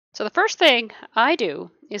So the first thing I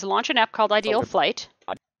do is launch an app called Ideal Flight.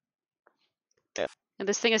 And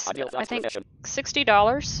this thing is, I think,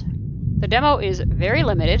 $60. The demo is very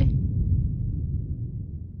limited.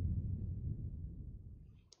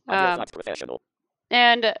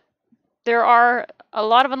 And there are a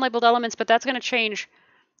lot of unlabeled elements, but that's going to change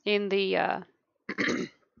in the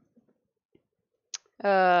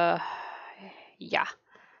yeah,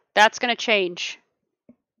 that's going to change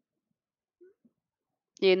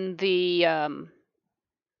in the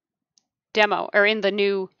demo, or in the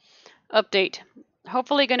new update.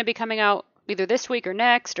 Hopefully going to be coming out either this week or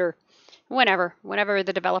next, or whenever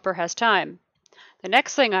the developer has time. The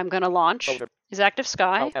next thing I'm going to launch is Active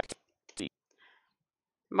Sky.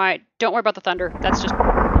 Don't worry about the thunder. That's just...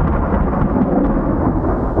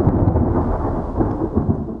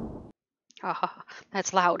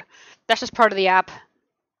 that's loud. That's just part of the app.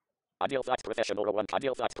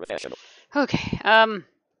 Okay,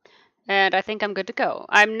 and I think I'm good to go.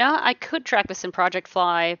 I could track this in Project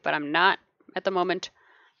Fly, but I'm not at the moment.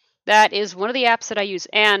 That is one of the apps that I use.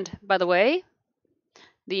 And, by the way,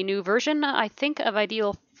 the new version, I think, of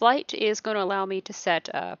Ideal Flight is going to allow me to set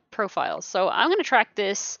profiles. So I'm going to track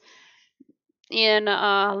this in,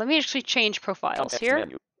 let me actually change profiles here.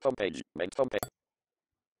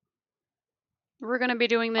 We're going to be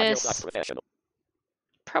doing this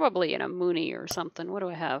probably in a Mooney or something. What do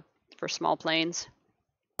I have for small planes?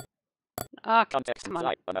 Ah, come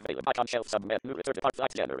on.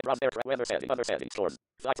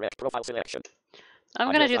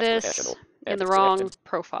 I'm going to do this in the wrong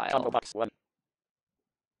profile.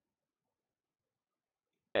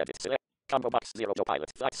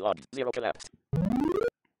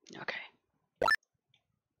 Okay.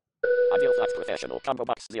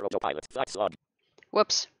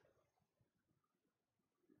 Whoops.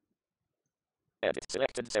 Edit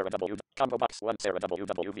selected Sarah W. Combo box 1 Sarah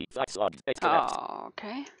WWV. Oh,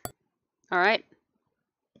 okay. All right.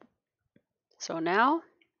 So now.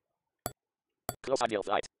 Close Ideal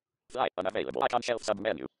Flight. Flight unavailable. Icon shelf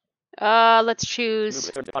submenu. Let's choose.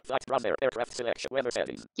 Return to flight browser. Aircraft selection. Weather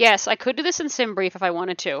settings. Yes, I could do this in SimBrief if I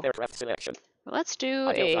wanted to. Aircraft selection. Let's do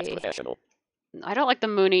Ideal a. I don't like the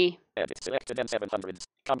Mooney. Edit selected M700s.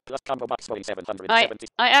 Combo box Boeing 770.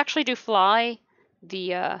 I actually do fly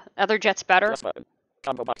the other jets better. Plus button.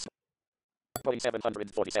 Combo box Boeing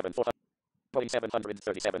 747. Boeing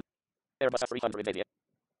 737. Airbus 380.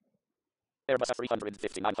 Airbus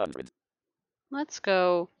 350-900. Let's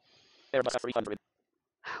go Airbus 300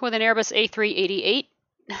 with an Airbus A388.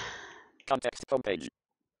 Context homepage.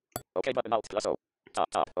 OK button Alt plus O.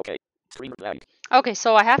 Top. OK. Screen blank. Okay,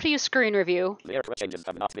 so I have to use screen review. The aircraft changes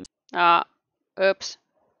have not been. Oops.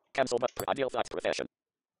 Cancel button. Ideal Flight Profession.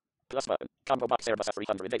 Plus button. Combo box Airbus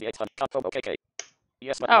 388. Combo OK.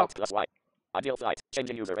 Yes button Alt plus Y. Ideal Flight.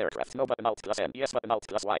 Changing user aircraft. No button Alt plus N. Yes button Alt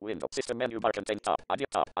plus Y. Window. System menu bar contain top.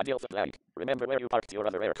 Ideal blank. Remember where you parked your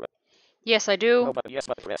other aircraft. Yes, I do. No button. Yes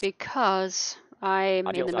button press. Because I'm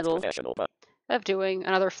Ideal in the middle but of doing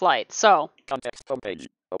another flight. So. Context homepage.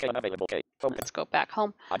 OK unavailable. OK. Home. Let's go back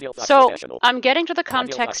home. Ideal So I'm getting to the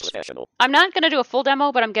context. I'm not going to do a full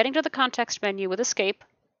demo, but I'm getting to the context menu with escape.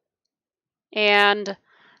 And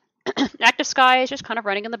Active Sky is just kind of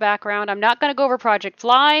running in the background. I'm not going to go over Project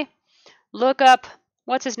Fly. Look up,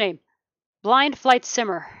 what's his name? Blind Flight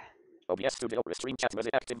Simmer. OBS Studio Restream Chat with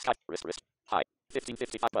active rest. Hi.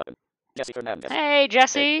 1555 button. Jesse Fernandez. Hey,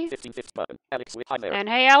 Jesse. 1550 button. Alex with hi there. And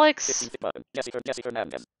hey, Alex. 1550 button. Jesse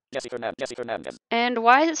Fernandez. Jesse Fernandez. And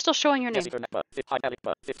why is it still showing your name? Jesse Fernandez. Hi, Alex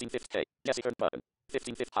button. 1550K. Jesse Fernandez button.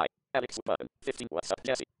 1550 hi. Alex button. 15 what's up,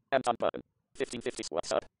 Jesse. Anton button. 1550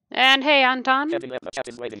 what's up. And hey, Anton. Kevin left the chat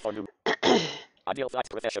is waiting for you. Ideal Flight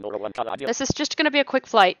Professional 1 color. This is just going to be a quick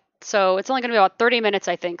flight, so it's only going to be about 30 minutes,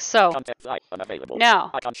 I think. So flight unavailable.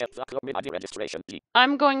 Now registration.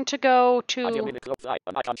 I'm going to go to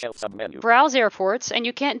browse airports, and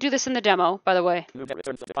you can't do this in the demo, by the way.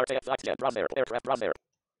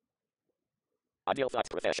 Ideal Flight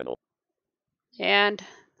Professional. And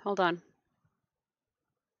hold on.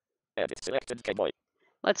 Edit selected K-Boy.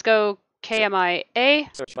 Let's go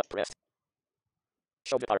KMIA. Search button press.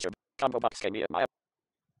 Show departure. Combo box kmia.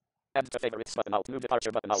 Add to favorites button Alt. Move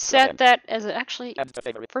departure button Alt. Set that as actually. Add to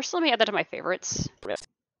favorite. First, let me add that to my favorites. Press.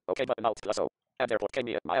 OK button Alt plus O. Add airport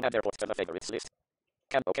kmia. Add airport to the favorites list.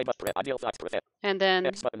 OK button press. Ideal Flight Professional. And then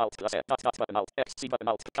X button Alt plus N. Dot button Alt. XC button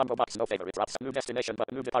Alt. Combo box no favorite drops. New destination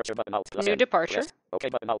button. New departure button Alt plus new N. departure. Press. OK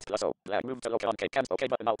button Alt plus O. Move to local on K. OK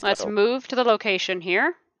button Alt plus O. Let's move to the location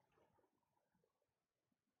here.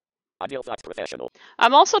 Ideal Flight Professional.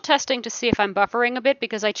 I'm also testing to see if I'm buffering a bit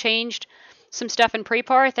because I changed some stuff in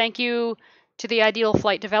prepar. Thank you to the Ideal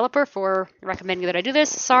Flight developer for recommending that I do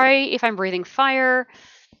this. Sorry if I'm breathing fire.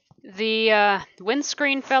 The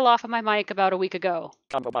windscreen fell off of my mic about a week ago.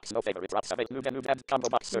 Combo box, no favorite drops. Combo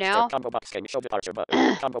box, search Now, combo box, show departure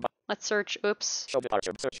button. Combo box. Let's search, oops. Show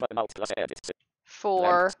departure, search button, alt plus edit.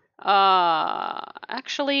 For,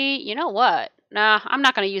 actually, you know what? Nah, I'm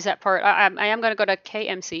not going to use that part. I am going to go to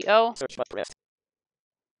kmco. Search button, rest.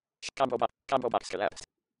 Combo box collapsed.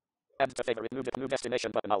 Add the favorite, new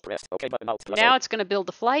destination button, alt rest. Okay button, alt plus Now it's going to build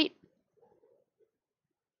the flight.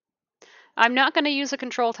 I'm not going to use a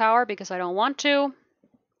control tower because I don't want to.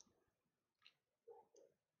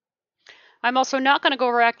 I'm also not going to go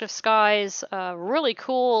over active skies. Really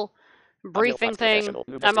cool briefing thing.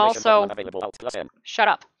 I'm also... Shut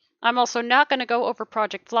up. I'm also not going to go over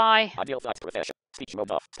Project Fly.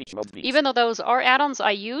 Even though those are add-ons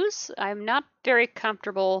I use, I'm not very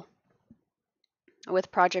comfortable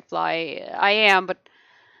with Project Fly. I am, but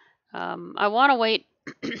I want to wait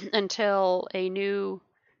until the new,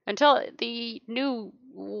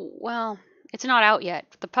 well, it's not out yet.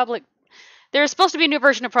 The public, there's supposed to be a new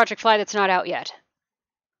version of Project Fly that's not out yet.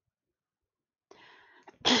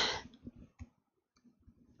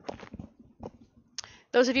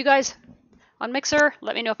 Those of you guys on Mixer,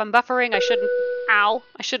 let me know if I'm buffering. I shouldn't. Ow,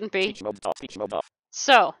 I shouldn't be.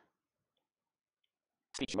 So.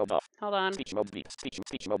 Hold on.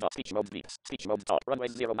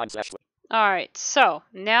 Alright, so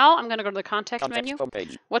now I'm going to go to the context menu.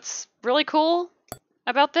 What's really cool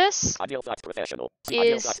about this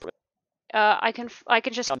is I can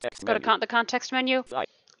just go to the context menu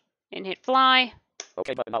and hit fly.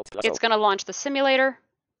 It's going to launch the simulator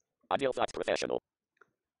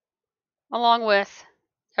along with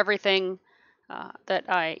everything that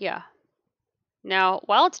Now,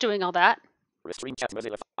 while it's doing all that,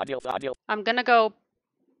 I'm going to go...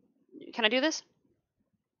 Can I do this?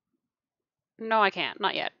 No, I can't.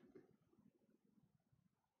 Not yet.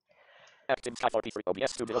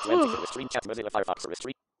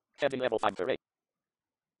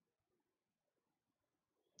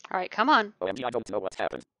 Alright, come on. OMG, I don't know what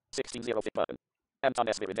happened. 16-0 fit button. Anton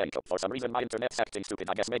S. Viridenko. For some reason my internet's acting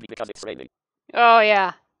stupid. I guess maybe because it's raining. Oh,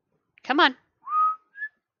 yeah. Come on.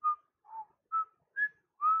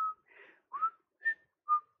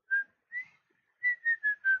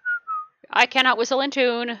 I cannot whistle in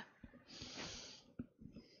tune.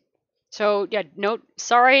 So, yeah,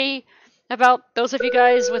 sorry about those of you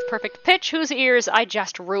guys with perfect pitch whose ears I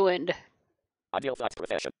just ruined. Ideal flight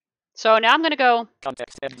profession. So now I'm going to go to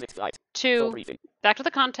back to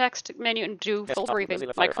the context menu and do full briefing.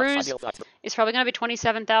 My cruise is probably going to be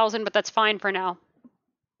 27,000, but that's fine for now.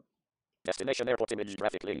 Destination airport image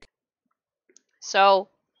graphic link. So,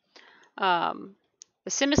 the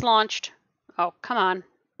sim is launched. Oh, come on.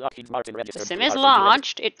 The sim is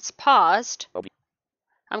launched. It's paused.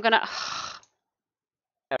 I'm going to...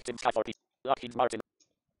 Active Sky Lockheed Martin.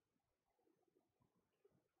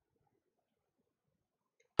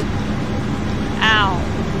 Ow.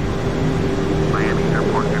 Miami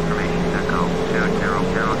Airport information, Echo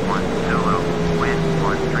 20010, wind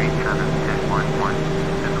 137.11,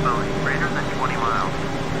 visibility greater than 20 miles,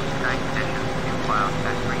 night conditions, few clouds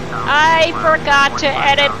at 3,000. I forgot to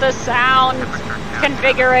edit the sound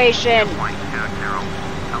configuration.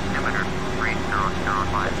 Altimeter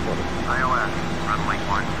 3005, ILS, runway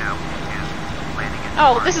 12 is landing at...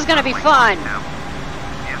 Oh, this is going to be fun.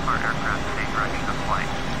 Impaired aircraft take direction of flight.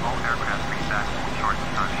 All aircraft reset short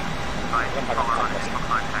instruction. Advise color on initial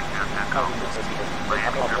contact at Echo.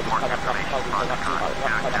 Miami Airport information, Foxtrot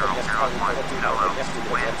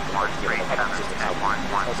 20010, wind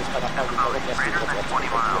 137.11, visibility greater than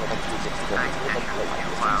 20 miles, night conditions,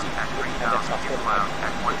 few clouds at 3,000, few clouds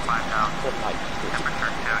at 15,000,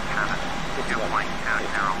 temperature 27, dew point 20,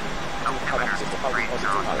 altimeter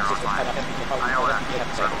 3005, ILS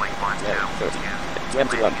runway 12 is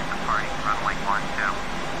landing and departing runway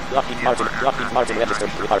 12. Lockheed Martin registered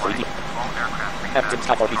prepar for ED. Captain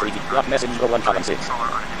Sky 43D. Lock message 01 column 6.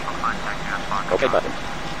 OK button.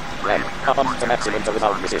 Land. Hop on to maximum to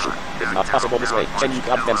resolve this issue. If not possible this way, change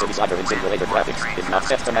cloud density slider in simulator graphics. If not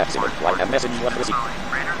set to maximum, while have message 1 received.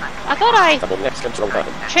 I thought I Double X control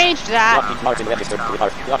button. changed that. Lockheed Martin registered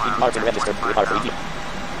prepar for ED.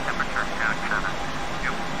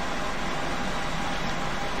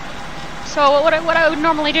 So what I would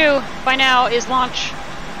normally do by now is launch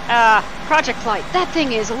Project Flight. That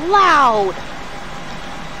thing is loud.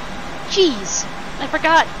 Jeez, I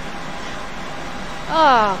forgot.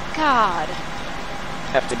 Oh God.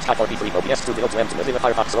 Captain Sky 43 OBS 2 to Mozilla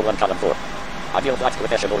Firefox 01 column 4. Ideal flight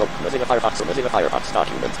professional. Mozilla Firefox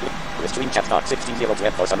documents. Restream chat start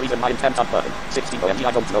 16:02 for some reason my intent on button. 16 OMG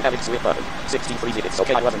I don't know Alex with button. 63 minutes.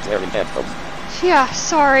 Okay, I wasn't wearing headphones. Yeah,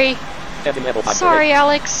 sorry. Level 5 Sorry,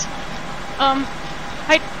 Alex.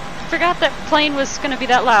 I forgot that plane was gonna be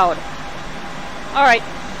that loud. Alright,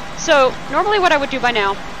 so normally what I would do by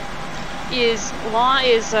now is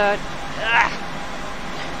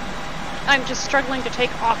I'm just struggling to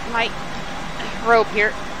take off my robe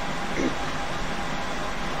here.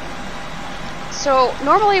 So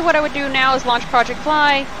normally what I would do now is launch Project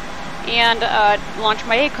Fly and launch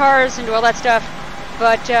my ACARs and do all that stuff,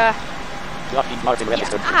 but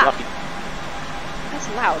that's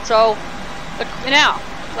loud. So now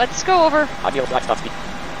let's go over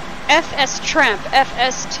FsTramp,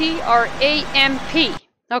 FsTramp.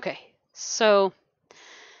 Okay, so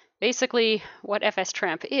basically what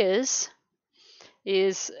FsTramp is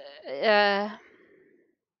it's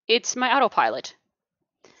my autopilot.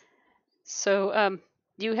 So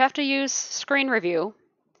you have to use screen review,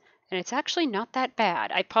 and it's actually not that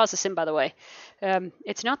bad. I paused the sim, by the way.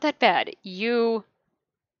 It's not that bad. You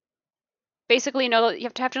basically know you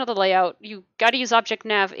have to know the layout. You got to use object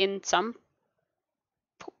nav in some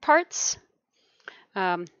parts.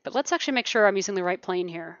 But let's actually make sure I'm using the right plane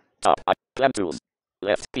here. Plan tools.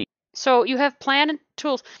 Left P. So you have plan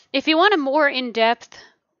tools. If you want a more in-depth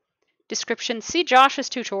description, see Josh's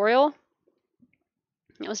tutorial.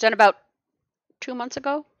 It was done about 2 months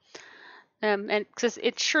ago. And because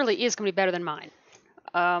it surely is going to be better than mine.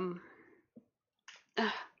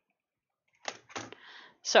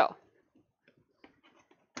 So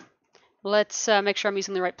let's make sure I'm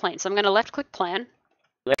using the right plane. So I'm going to left-click plan.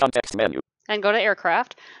 Left context menu. And go to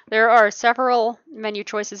aircraft. There are several menu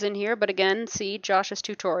choices in here, but again, see Josh's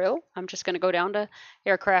tutorial. I'm just going to go down to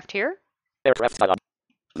aircraft here. Aircraft dialog.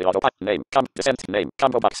 The autopilot name, descent name,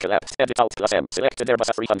 combo box collapsed, edit alt plus M, selected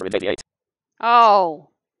Airbus 388. Oh,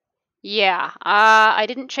 yeah. I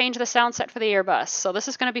didn't change the sound set for the Airbus, so this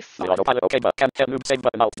is going to be fun. The autopilot OK but can't move save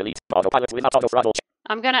button alt delete. Autopilot will not auto throttle.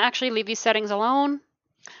 I'm going to actually leave these settings alone.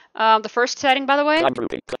 The first setting, by the way,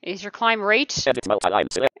 is your climb rate, edit multi-line,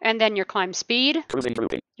 select. And then your climb speed, cruising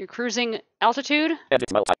grouping, your cruising altitude,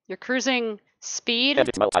 edit multi, your cruising speed,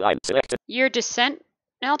 edit multi-line, selected. Your descent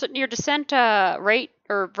rate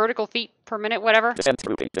or vertical feet per minute, whatever. Descent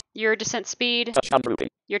grouping. Your descent speed, touchdown grouping,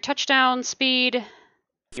 your touchdown speed,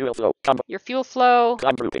 fuel flow, combo, your fuel flow,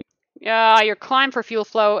 climb grouping, your climb for fuel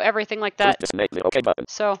flow, everything like that. The OK button.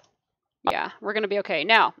 So. Yeah, we're going to be okay.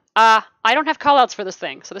 Now, I don't have callouts for this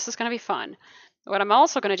thing, so this is going to be fun. What I'm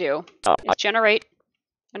also going to do is generate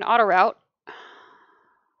an auto route.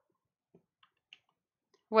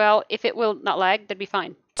 Well, if it will not lag, that'd be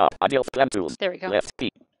fine. Ideal plan tools. There we go. Left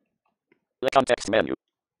P. The context menu.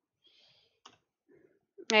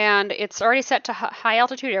 And it's already set to high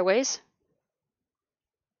altitude airways.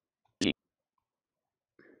 G.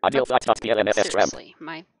 Ideal flight.pln FsTramp. Seriously,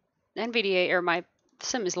 my NVDA or my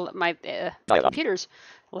sim is my computer's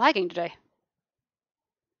lagging today.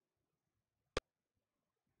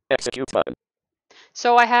 Execute button.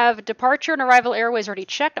 So I have departure and arrival airways already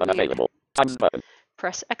checked. Unavailable. Times button.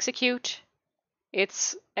 Press execute.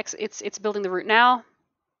 It's building the route now.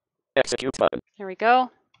 Execute button. There we go.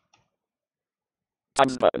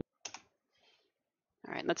 Times button.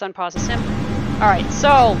 All right, let's unpause the sim. All right,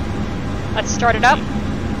 so let's start it up.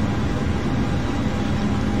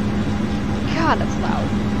 God, that's loud.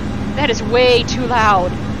 That is way too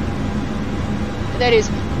loud. That is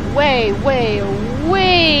way, way,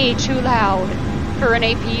 way too loud for an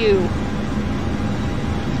APU.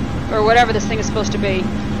 Or whatever this thing is supposed to be.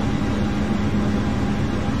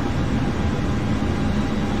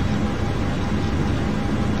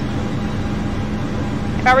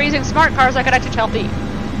 If I were using smart cars, I could actually tell if the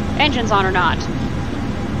engine's on or not.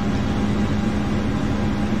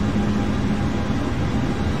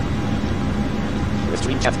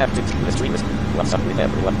 Stream chat active. The stream is what's up with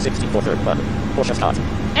everyone. 64 third button. Porsche start.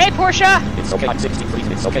 Hey, Porsche! It's okay, I'm 63.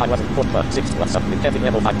 It's okay, I wasn't put but 6. What's up with heavy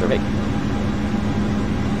level 5 8.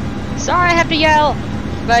 Sorry I have to yell,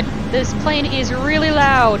 but this plane is really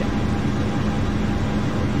loud.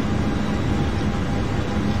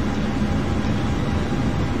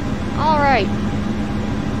 All right.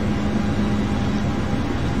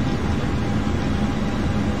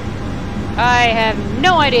 I have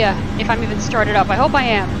no idea if I'm even started up. I hope I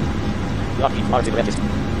am.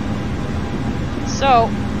 So,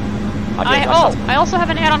 I also have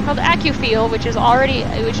an add-on called AccuFeel, which is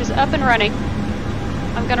up and running.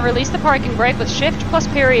 I'm going to release the parking brake with Shift plus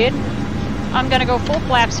period. I'm going to go full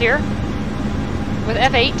flaps here with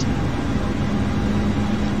F8.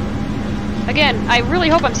 Again, I really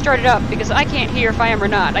hope I'm started up because I can't hear if I am or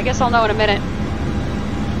not. I guess I'll know in a minute.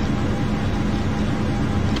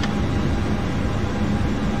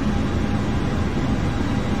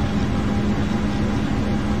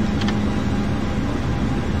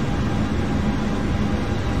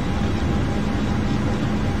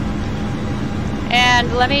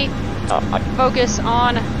 And let me focus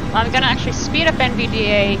on, I'm going to actually speed up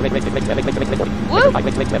NVDA a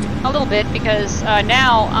little bit because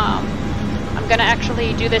now I'm going to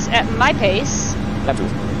actually do this at my pace.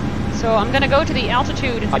 So I'm going to go to the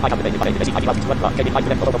altitude thing because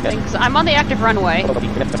I'm on the active runway.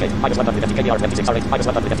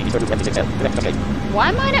 Why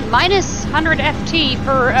am I at minus 100 FT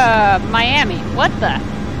for Miami? What the?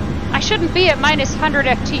 I shouldn't be at minus 100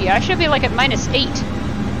 FT. I should be like at minus 8.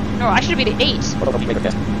 No, I should be at 8.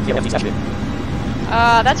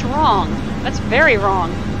 That's wrong. That's very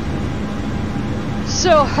wrong.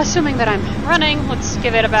 So, assuming that I'm running, let's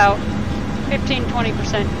give it about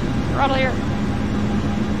 15-20% throttle here.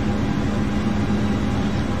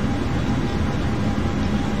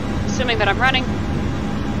 Assuming that I'm running.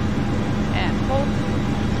 And hold.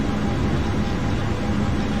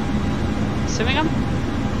 Assuming I'm...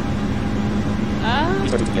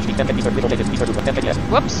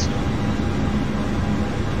 whoops.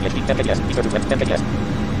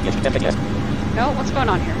 No, what's going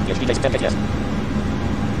on here?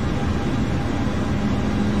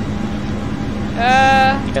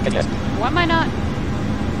 Why am I not?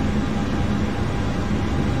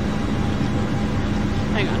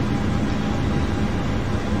 Hang on.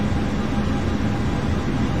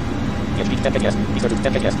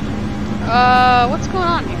 What's going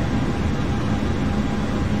on here?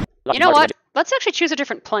 You know what? Let's actually choose a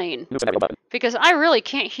different plane. Because I really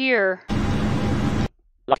can't hear...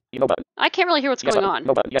 I can't really hear what's going on.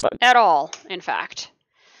 At all, in fact.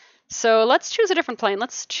 So let's choose a different plane.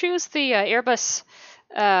 Let's choose the Airbus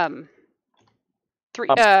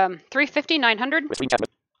 350-900.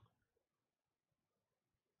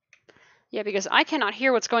 Yeah, because I cannot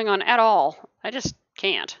hear what's going on at all. I just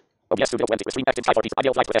can't. Let's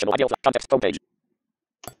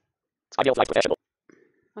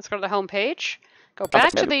go to the home page. Go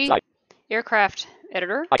back to the aircraft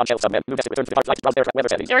editor.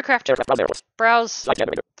 Aircraft browse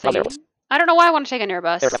thingy. I don't know why I want to take an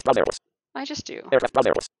Airbus. I just do.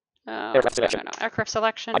 No. Aircraft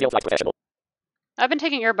selection. I've been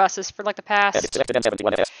taking Airbuses for like the past...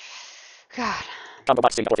 God.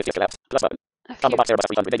 A few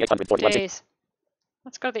days.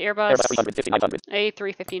 Let's go to the Airbus.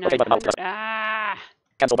 A350-900. Ah.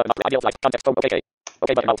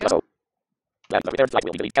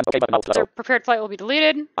 Their prepared flight will be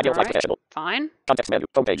deleted. Alright, fine.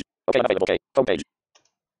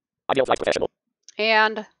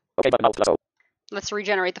 And let's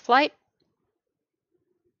regenerate the flight.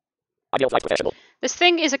 This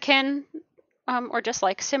thing is akin, or just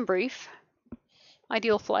like SimBrief,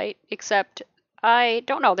 ideal flight, except I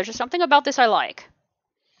don't know, there's just something about this I like.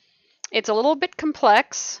 It's a little bit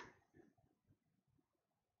complex.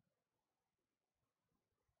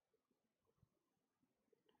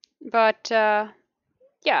 But,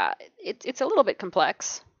 yeah, it's a little bit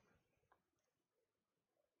complex.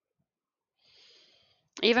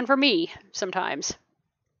 Even for me, sometimes.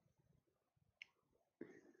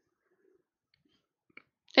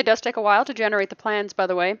 It does take a while to generate the plans, by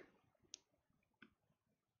the way.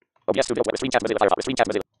 Let me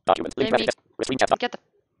get the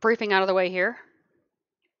briefing out of the way here.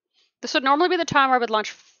 This would normally be the time where I would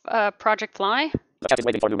launch Project Fly.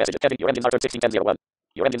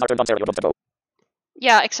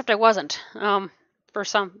 Yeah, except I wasn't. For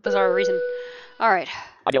some bizarre reason. Alright.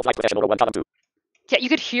 Yeah, you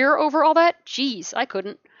could hear over all that? Jeez, I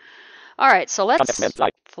couldn't. Alright, so let's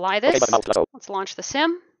fly this. Let's launch the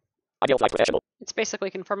sim. It's basically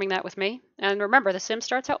confirming that with me. And remember, the sim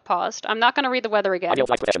starts out paused. I'm not going to read the weather again.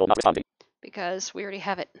 Because we already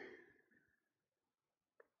have it.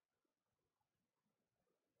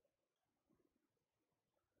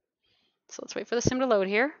 So let's wait for the sim to load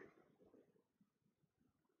here.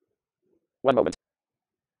 One moment.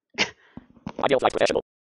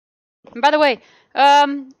 And by the way,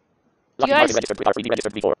 do you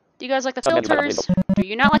guys like the filters? Do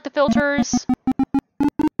you not like the filters?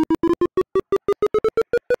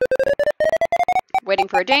 Waiting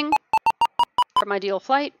for a ding for my ideal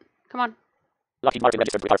flight. Come on. Lockheed Martin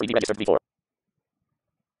registered before.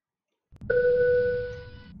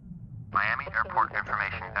 Miami Airport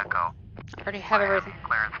information echo. I already have everything.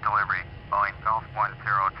 Clearance delivery. Boeing Golf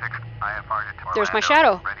 106 IFR to There's my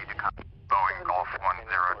shadow. Ready to come. Boeing Golf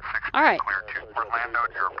 106 All right. clear to Orlando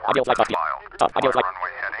to report Ideal flight 7 cost. miles. Ideal flight.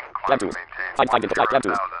 Runway heading, Climb climb 2. maintain. Find into flight. Climb 2.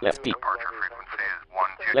 1000. Left P. Departure frequency is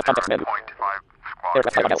Left context menu. 120.5 squawk.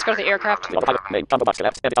 Aircraft type Let's go to the aircraft. Level pilot. Name. Combo box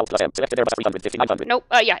select. Edit alt plus M. Selected Airbus 350 900. Nope.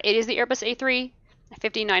 Yeah, it is the Airbus A3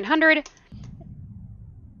 5900.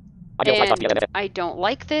 Ideal flight cost. And I don't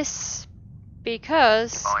like this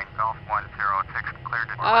because Boeing Golf 106 cleared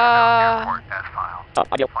to Orlando Airport S file. Top.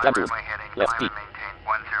 Ideal. Fly Climb 2. runway heading, Left climb P. and maintain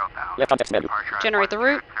 10,000. Left context menu. Departure at generate the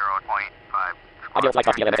route. 10.5 Ideal flight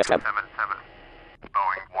cost. squawk. FsTramp. 77.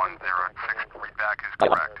 Boeing 106 readback is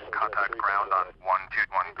correct. Contact ground on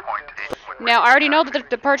 121.8. Now I already know that the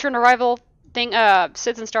departure and arrival thing,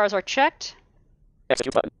 SIDS and stars are checked.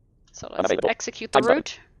 Execute button. So let's Unavailable. execute the Time button.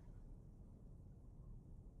 route.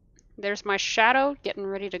 There's my shadow getting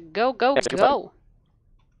ready to go, go, Execute go.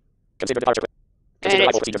 Consider departure. And Consider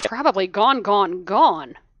arrival it's procedure. probably gone, gone,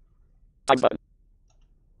 gone. Time button.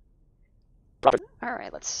 Proper.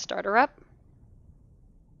 Alright, let's start her up.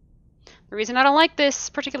 The reason I don't like this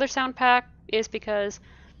particular sound pack is because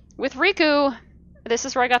with Riku, this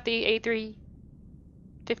is where I got the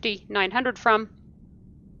A350-900 from,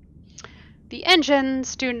 the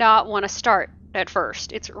engines do not want to start at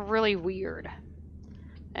first. It's really weird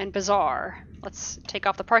and bizarre. Let's take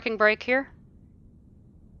off the parking brake here.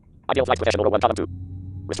 Ideal flight professional 1 column 2.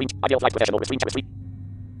 Restraint. Ideal flight professional restraint.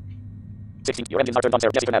 16. Your engines are turned on, sir.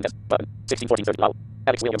 Jesse Fernandez. Button. 16:14:30. Lol.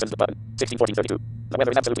 Alex Williamson. Button. 16:14:32. The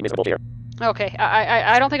weather is absolutely miserable here. Okay,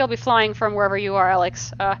 I don't think I'll be flying from wherever you are,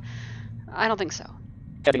 Alex. I don't think so.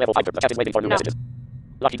 Heavy level 5. The captain waiting for new No. messages.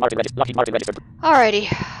 Lockheed Martin registered. Alrighty.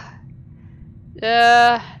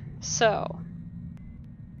 So.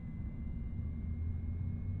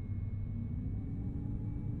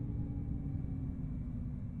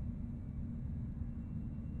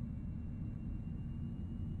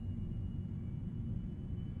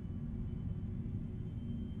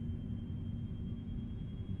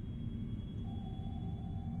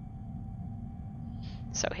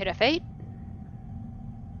 So hit F8.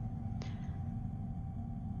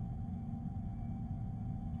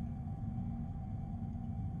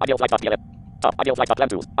 Ideal flight cost. Top. Ideal flight cost. Plan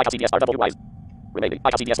 2. ICDS RWYs. Remaining.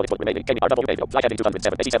 ICDS fully remaining. KMia RW radio. Flight heading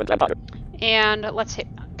 207. 87. Plan Potter. And let's hit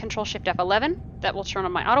Control Shift F11. That will turn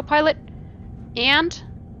on my autopilot. And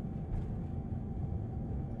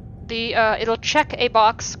it'll check a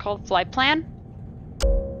box called Flight Plan.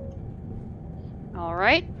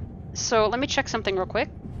 Alright. So let me check something real quick.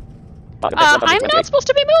 Bottom. I'm not supposed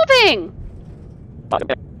to be moving! Bottom.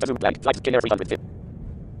 Zoom blank. Flight Skin Air 350.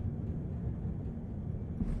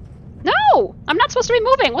 No! I'm not supposed to be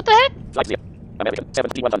moving! What the heck? Flight 0. American.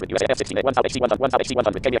 7T100. USA F16. 1000 HC11. 1000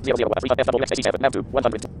 HC100. KMia 00. Refund FSSC7. NAV 2.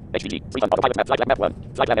 100. HDG. Refund autopilot map. Flight map 1.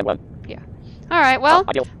 Flight land M1. Yeah. Alright, well,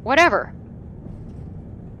 Ideal. whatever.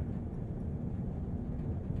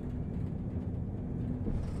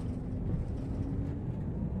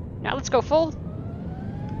 Now let's go full.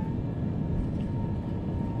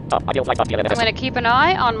 Top. Ideal flight cost. I'm going to keep an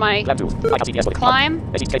eye on my Plan 2. ICDS fully.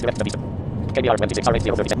 climb. SEK direct the visa. KBR 26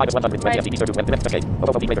 R80 37 minus 120 Right. FTP 32 direct okay.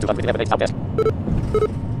 Overflow later 211 southwest.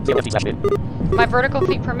 0 FT slash min. My vertical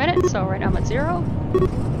feet per minute, so right now I'm at 0.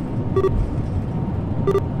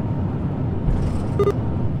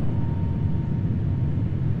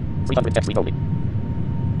 $300 text week only.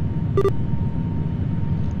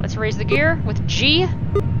 Let's raise the gear with G.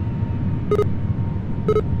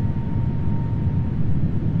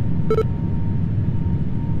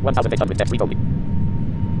 $1,800 text week only.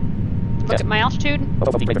 Look at my altitude.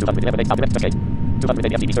 Overflow feet later 211 southwest okay.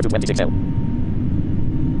 280 FTP 32 26 L.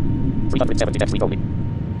 370 text week only.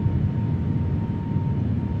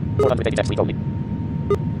 480 text week only.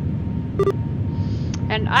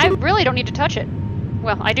 And I really don't need to touch it.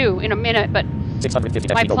 Well, I do in a minute, but 650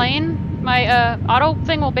 text my week only. plane, my auto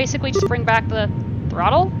thing will basically just bring back the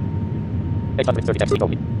throttle. 830 text week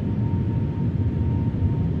only.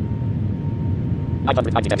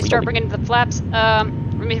 990 text week Start only. bringing the flaps.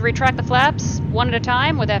 Let me retract the flaps one at a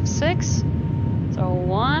time with F6. So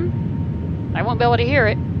 1. I won't be able to hear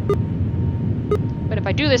it. But if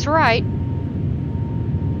I do this right,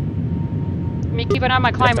 let me keep an eye on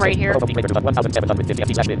my climb rate here. Overflow feet later 1750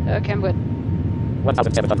 FT slash min. Okay, I'm good.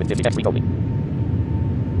 1750 text week only.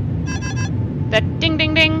 That ding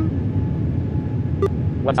ding ding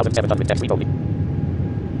 1700 text week only.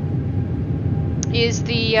 is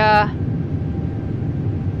the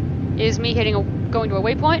is me going to a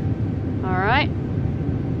waypoint. All right.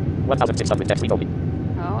 1600 text week only.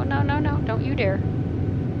 Oh no, don't you dare.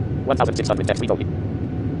 1600 text week only.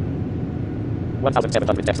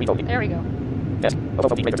 1700 text week only. There we go. Yes.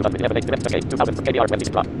 Overflow later 211 direct okay. 2000 KBR 26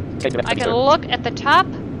 block. I can look at the top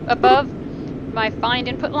above my find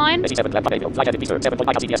input line. 87 left radio. Flight edit feature.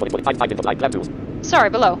 7.5 GPS. 5 input line. Plan 2. Sorry,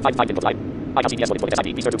 below. 5 input line. I GPS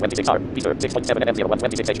 40 feature 26R. Feature 6.7 M01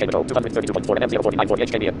 26 HKMO 232.4 M049 40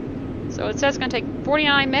 HKMia. So it says it's going to take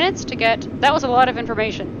 49 minutes to get... That was a lot of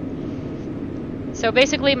information. So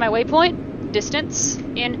basically my waypoint, distance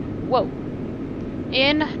in... Whoa.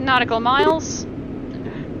 In nautical miles.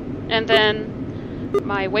 And then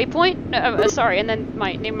my waypoint... sorry, and then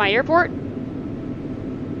my airport.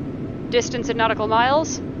 Distance in nautical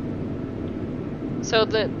miles. So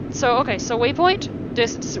waypoint,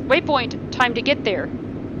 waypoint, time to get there.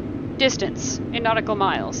 Distance in nautical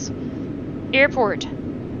miles. Airport.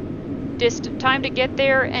 Time to get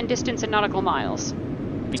there and distance in nautical miles.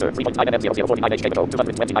 Feature 3.5 M049 HKMO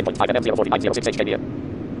 229.5 M04906 HKMia.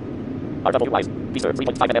 RWI. Feature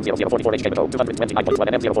 3.5 M044 HKMO 229.1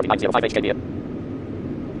 M04905 HKMia.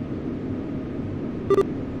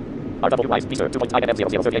 RWI. Feature 2.5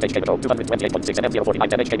 M038 HKMO 228.6 M049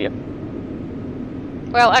 HKMia.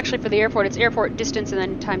 Well, actually for the airport, it's airport distance and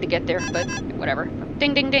then time to get there, but whatever.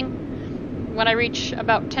 Ding, ding, ding. When I reach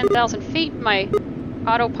about 10,000 feet, my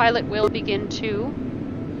autopilot will begin to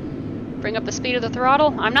bring up the speed of the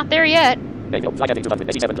throttle. I'm not there yet. What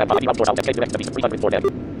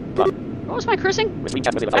was my cruising?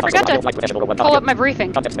 I forgot to pull up my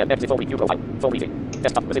briefing.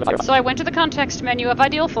 So I went to the context menu of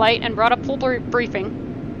Ideal Flight and brought up full briefing.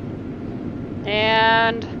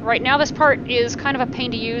 And right now this part is kind of a pain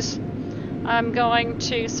to use. I'm going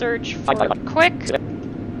to search for quick.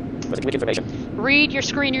 Read your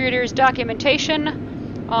screen reader's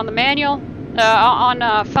documentation on the manual.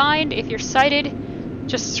 Find, if you're sighted,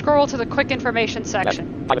 just scroll to the quick information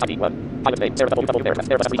section. Okay.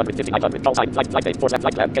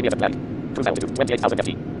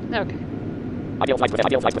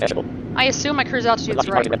 I assume my cruise altitude is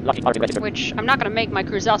right, which I'm not going to make my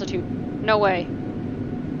cruise altitude. No way.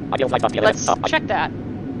 Let's check that.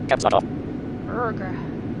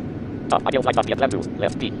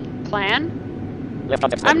 Plan.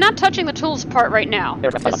 I'm not touching the tools part right now,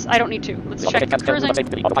 because I don't need to. Let's check the cruising.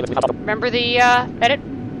 Remember the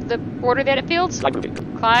the order the edit fields?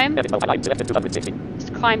 Climb.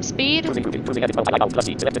 Climb speed.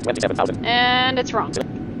 And it's wrong.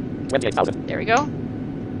 There we go.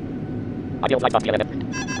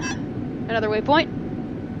 Another waypoint.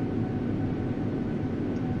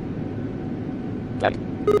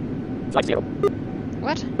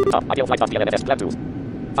 What?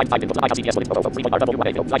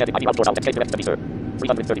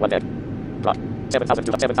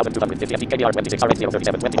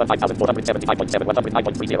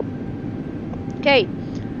 Okay.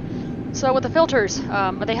 So with the filters,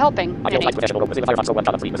 are they helping any?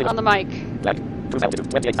 On the mic. Oh,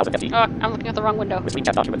 I'm looking at the wrong window.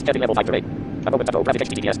 A moment ago, graphic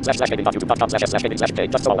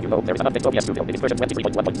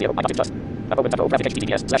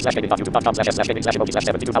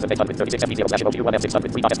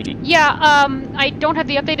Yeah, I don't have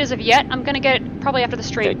the update as of yet. I'm gonna get it probably after the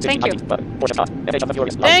stream. Thank you.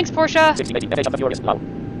 Thanks, Portia.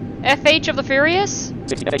 FH of the Furious?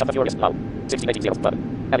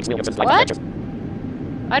 What?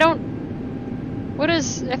 I don't... What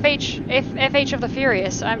is FH of the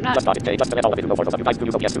Furious? I'm not...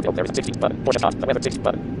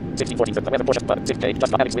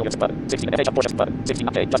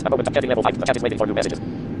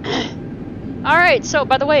 Alright, so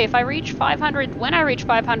by the way, if I reach 500, when I reach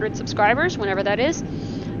 500 subscribers, whenever that is,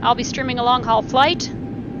 I'll be streaming a long-haul flight.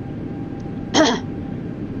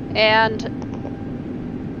 And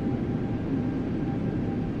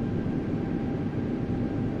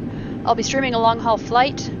I'll be streaming a long-haul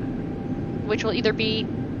flight, which will either be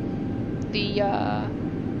the,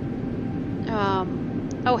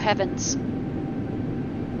 oh heavens.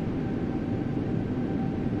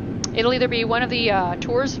 It'll either be one of the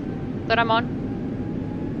tours that I'm on.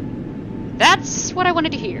 That's what I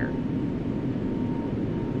wanted to hear.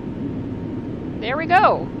 There we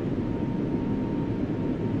go.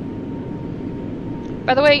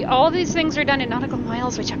 By the way, all these things are done in nautical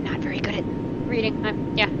miles, which I'm not very good at reading.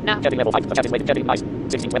 Yeah, no.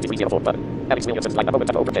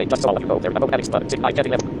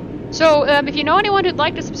 So, if you know anyone who'd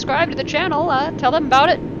like to subscribe to the channel, tell them about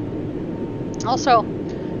it. Also,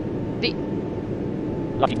 the...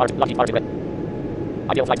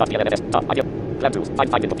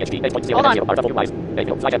 Hold on.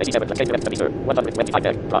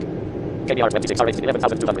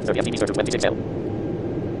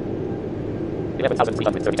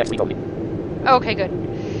 Okay, good.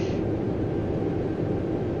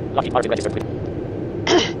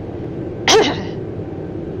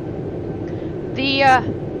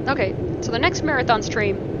 Okay, so the next marathon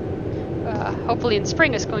stream, hopefully in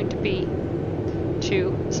spring, is going to be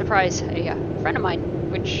to surprise a friend of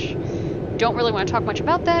mine, which don't really want to talk much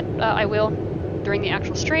about that. I will during the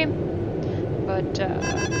actual stream. But,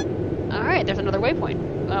 alright, there's another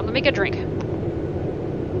waypoint. Let me get a drink.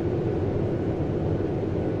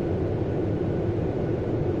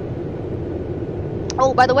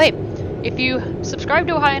 Oh, by the way, if you subscribe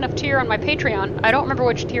to a high enough tier on my Patreon, I don't remember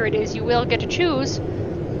which tier it is, you will get to choose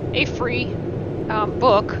a free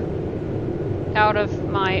book out of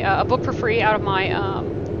my, a book for free out of my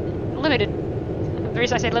limited. The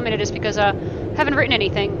reason I say limited is because I haven't written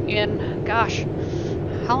anything in, gosh,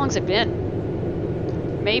 how long's it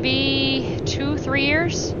been? Maybe 2-3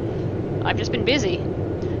 years? I've just been busy.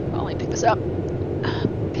 Well, let me pick this up.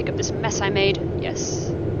 Pick up this mess I made. Yes.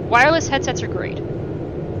 Wireless headsets are great.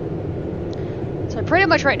 So I pretty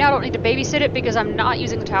much right now don't need to babysit it because I'm not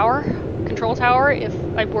using the tower, control tower. If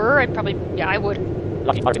I were, I'd probably, yeah, I would.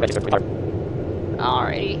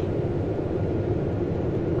 Alrighty.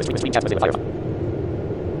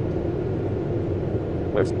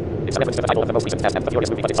 It's 11 to the title of the most recent Fast and the Furious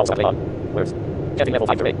movie, but it's also play on. Where's getting level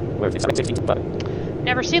 5 today? Where's it's 16 button?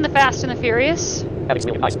 Never seen the Fast and the Furious. Alex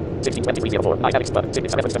William Nice. 162304. Nice Alex button. It's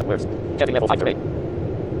 11 7 words. Getting level 5 today.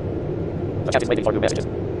 The chat is waiting for new messages.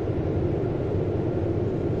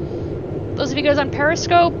 Those of you guys on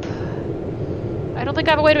Periscope, I don't think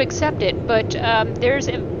I have a way to accept it, but there's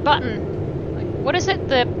a button. Like, what is it?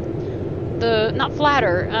 The not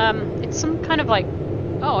flatter. It's some kind of like.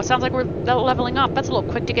 Oh, it sounds like we're leveling up. That's a little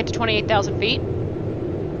quick to get to 28,000 feet.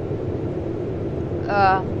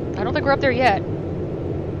 I don't think we're up there yet.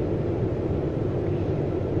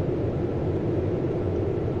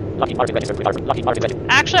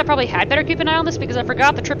 Actually, I probably had better keep an eye on this because I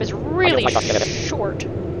forgot the trip is really short.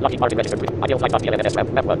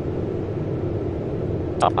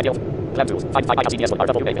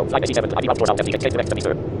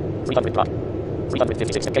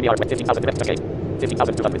 kmia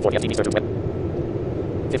 15,240 FTV to web.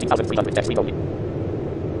 15,300 text read only.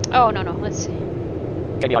 Oh, no, let's see.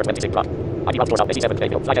 kmia 26 block. ID outdoors 87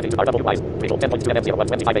 kmio. Flight heading to RWIs. Visual 10.2 M01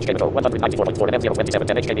 25 HKMO 194.4 M027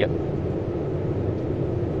 10 HKMia.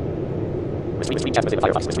 Screen chat within the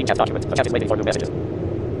Firefox. Screen chat document. The chat is waiting for new messages.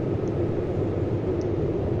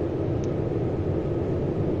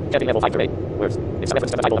 Getting level 5 today. Words. It's a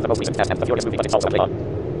reference to the title of the most recent Fast and the Furious movie, but it's also play on.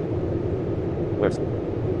 Words.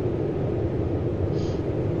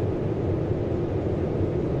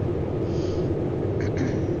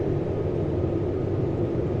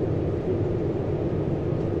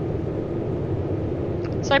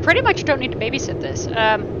 So I pretty much don't need to babysit this.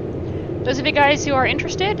 Those of you guys who are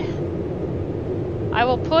interested, I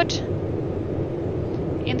will put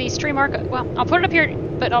in the stream archive. Well, I'll put it up here,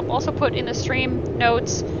 but I'll also put in the stream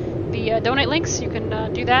notes the donate links. You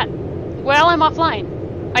can do that while I'm offline.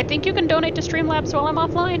 I think you can donate to Streamlabs while I'm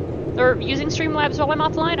offline, or using Streamlabs while I'm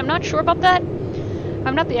offline. I'm not sure about that.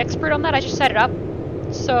 I'm not the expert on that. I just set it up.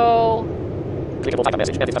 So.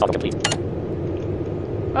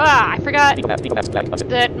 I forgot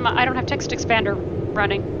that I don't have text expander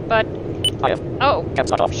running, but. Oh,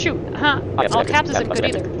 shoot. All caps isn't good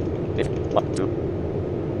either.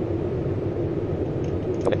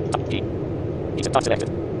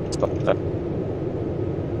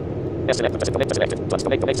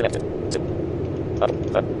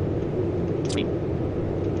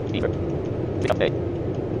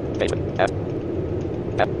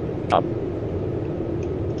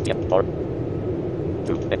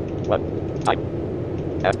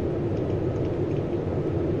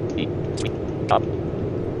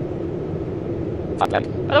 By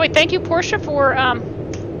the way, thank you, Portia, for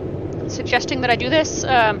suggesting that I do this.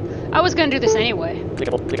 I was going to do this anyway.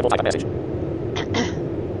 Clickable type of message.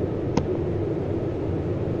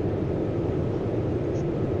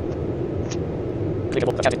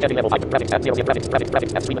 Clickable getting level 5 graphics at 0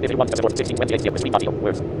 graphics at stream if you want to support 1628 stream audio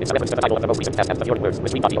words. It's a reference to the title of the most recent Fast and the Furious words with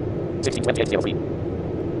stream audio. 1628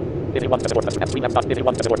 if you want to support the stream if you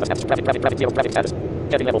want to support the graphic 0 graphic status.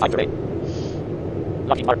 Getting level 5 today.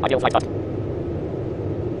 Lucky mark ideal flight button.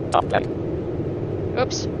 Top flag.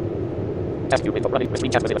 Oops. Test view info running with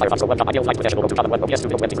screen chat within the Firefox 1. Ideal flight professional to 1 OPS 2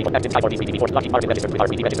 Wednesday active type or DVD before Lucky Martin registered with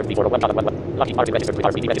RPD registered before 1.11. Lucky Martin registered with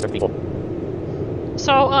RPD registered before.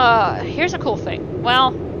 So, here's a cool thing.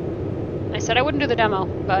 Well, I said I wouldn't do the demo,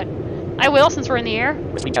 but I will since we're in the air.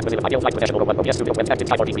 I'm going to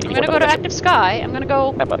go to Active Sky. I'm going to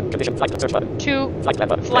go to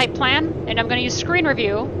Flight Plan, and I'm going to use Screen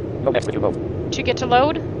Review to get to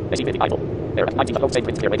load.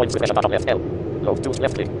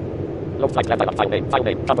 Load flight plan dialog. File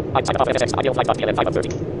name. Combo. FSX. Ideal flight. DLN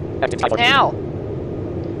 530. Active type. Now,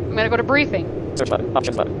 I'm gonna go to briefing. Search button.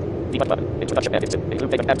 Options button. Debug button. Introduction edit.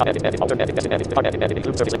 Include payment tab. Edit. Alternate edit. Depart edit.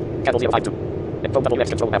 Include service. Cancel 052. Phone double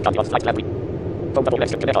left control map. On flight plan week. Phone double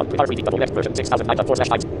left connect on. Prepar reading double left version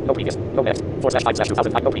 6009.4/5. No previous. No next.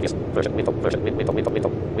 4/5/2005. No previous. Version. Window.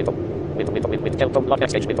 Telephone log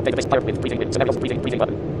exchange window. Database fire with breathing with scenario breathing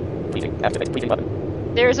button. Breathing. Activate breathing button.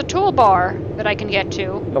 There's a toolbar that I can get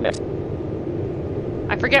to. No next.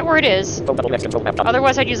 I forget where it is. Phone double left control map.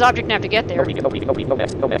 Otherwise, I'd use object nav to get there. No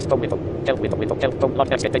next. No next. Phone window. Telephone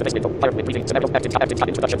log exchange database window. Fire with breathing scenario active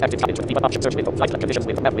introduction active debug option search window. Flight condition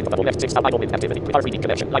window map window double left 6 idle with activity. Prepar reading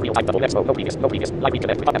connection. Live wheel type double left mode. No previous. Live read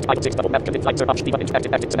connect. Idle 6 double map condition flight search option debug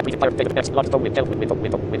active scenario fire database log phone with window.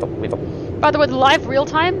 By the way, the live real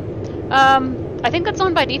time, I think that's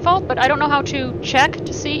on by default, but I don't know how to check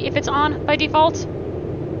to see if it's on by default.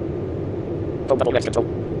 Phone double left control.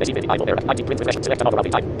 Idle there. ID print refresh. Select another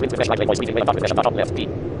routing type. Print refresh. Play voice reading. Refresh button left. P.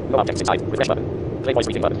 No objects inside. Refresh button. Play voice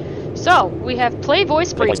reading button. So we have play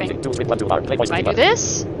voice briefing. Tools with 1 toolbar. Play voice I reading do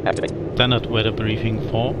this. Activate. Standard weather briefing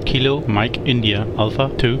for Kilo Mike India Alpha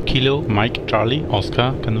 2 Kilo Mike Charlie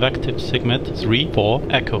Oscar convective segment 3 4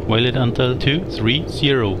 Echo valid until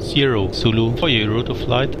 2300 Zulu for your route of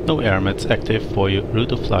flight. No air mats active for your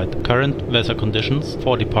route of flight. Current weather conditions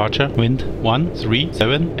for departure: wind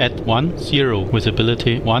 137 at 10,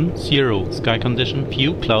 visibility 10, sky condition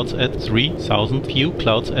few clouds at 3000, few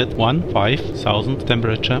clouds at 15,000,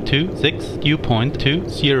 temperature 26, dew point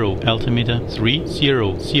 20, altimeter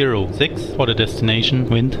 3006. For the destination,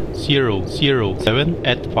 wind 007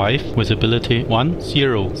 at 5, visibility 10,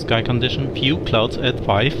 sky condition few clouds at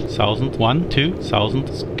 5,000, 2000,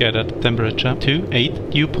 scattered temperature 28,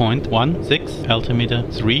 dew point 16, altimeter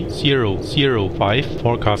 3005.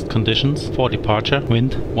 Forecast conditions for departure: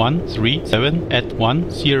 wind 137 at 10,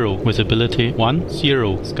 visibility 10,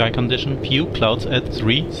 sky condition few clouds at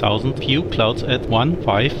 3000, few clouds at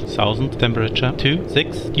 15,000, temperature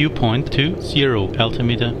 26, dew point 20,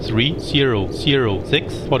 altimeter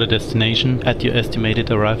 3006. For the destination, at your estimated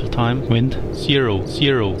arrival time, wind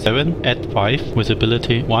 007 at 5,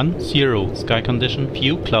 visibility 10, sky condition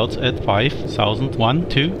few clouds at 5,000,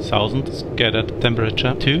 2000, scattered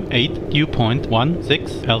temperature 28, dew point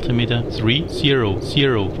 16, altimeter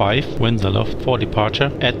 3005. Winds aloft for departure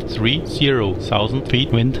at 30,000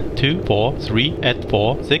 feet, wind 243 at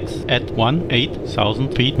 46 at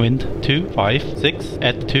 18,000 feet, wind 256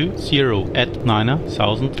 at 20 at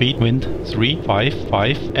 9,000 feet, wind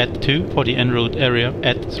 355 at 2 for the en route area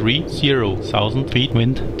at 30,000 feet,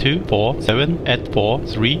 wind 247 at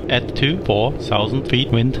 43 at 2 4,000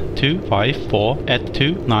 feet, wind 254 at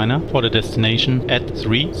 29 for the destination at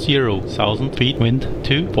 30,000 feet, wind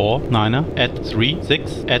 249 at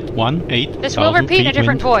 36 at 18,000 This will repeat feet, a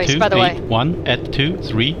different wind voice, by the way. 281 at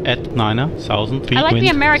 23 at 9,000 feet, I like wind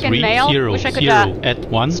the American male. Wish I could 30 at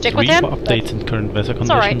 13 stick with him, for updates and current weather it's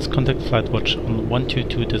all right. conditions. Contact Flight Watch on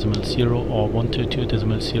 122.0 or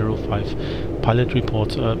 122.05. Pilot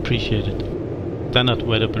reports are appreciated. Standard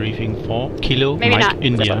weather briefing for Kilo Maybe Mike not.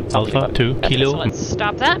 India Alpha 2 So Kilo. let's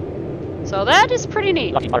stop that. So that is pretty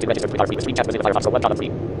neat. Lockheed Martin registered with our screen cast within the fire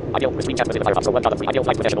 1,3. Ideal screen cast within the fire 1,3. Ideal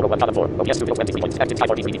flight professional 1,4. OPS 223 points. Active type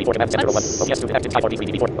 4 DVD4 command center 1. Let's- OPS 2 active type 4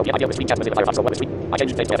 DVD4. OPS ideal screen cast within the fire 1,3. I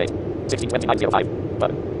changed state today. 162905.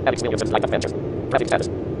 Button. Alex Williamson flight adventure. Traffic status.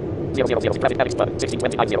 000. Traffic Alex button.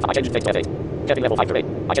 162905. I changed state today. Getting level 5 today.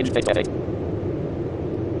 I changed state today.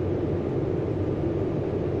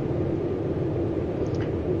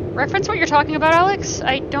 Reference what you're talking about, Alex?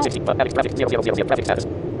 I don't. 16 Alex traffic 000. Traffic status.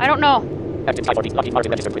 I don't know. Active type 4 Lockheed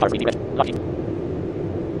Martin registered with our screen Lockheed.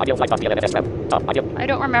 Ideal flight DLN FsTramp. Ideal. I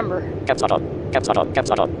don't remember. Caps lock on. Caps lock on. Caps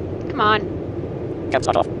lock on. Come on. Caps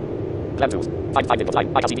lock off. Plan 2. Find 5 input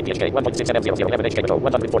line. ILCD PHK 1.6 M00 11 HK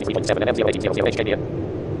 143.7 M0 1800 HK here.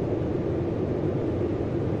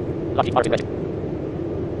 Lockheed Martin registered.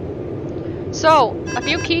 So a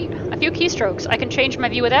few keystrokes. I can change my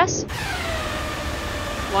view with S.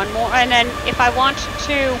 One more, and then if I want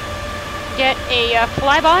to get a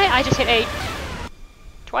flyby, I just hit A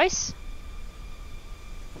twice.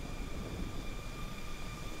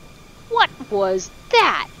 What was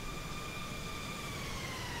that?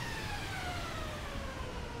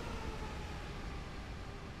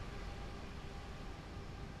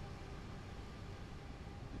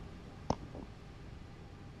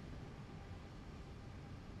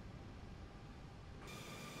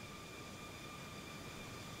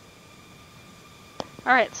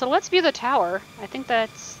 Alright, so let's view the tower. I think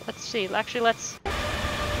that's, let's see, actually let's...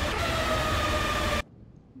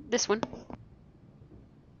 This one.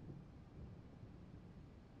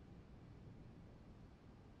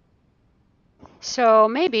 So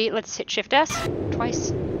maybe, let's hit Shift S twice.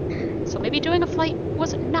 So maybe doing a flight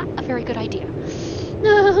was not a very good idea.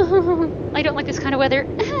 I don't like this kind of weather.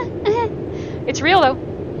 It's real though.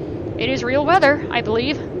 It is real weather, I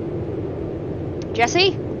believe.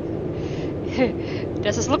 Jesse?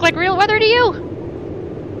 Does this look like real weather to you?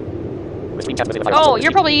 Oh,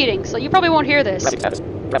 you're probably eating, so you probably won't hear this. Graphic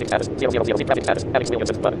status 000 graphic status Alex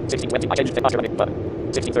Williamson button 1620 I changed posture running button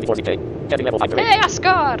 1634 dictate heading level 5 Hey,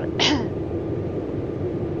 Asgard!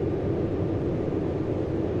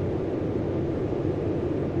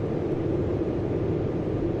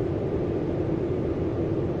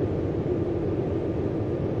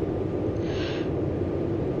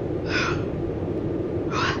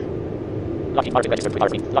 Lockheed Martin registered with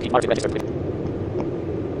Army. Lockheed Martin registered with.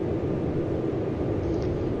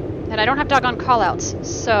 And I don't have doggone callouts,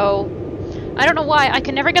 so I don't know why I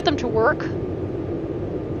can never get them to work.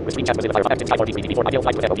 Between chat within the fire active type RD before ideal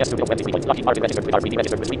flight with Echo. Yes, studio 23 points. Lockheed Martin registered with RD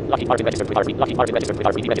registered with sleep. Lockheed Martin registered with RD. Lockheed Martin registered with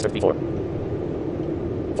RD registered before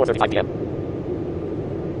 4:35 p.m.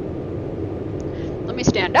 Let me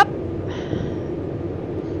stand up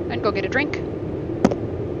and go get a drink.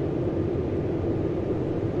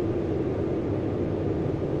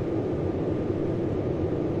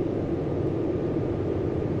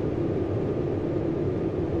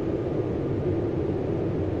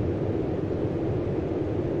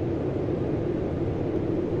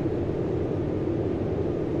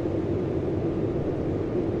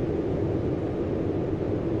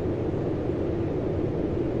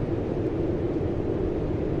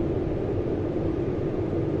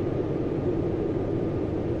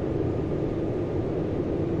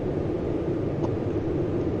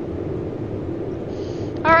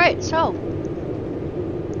 Alright, so,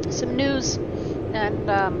 some news,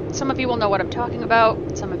 and some of you will know what I'm talking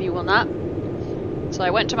about, some of you will not. So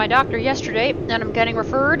I went to my doctor yesterday, and I'm getting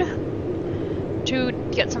referred to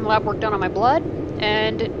get some lab work done on my blood,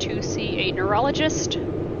 and to see a neurologist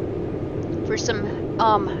for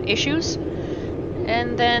some issues,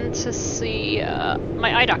 and then to see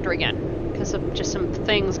my eye doctor again, because of just some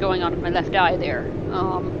things going on with my left eye there.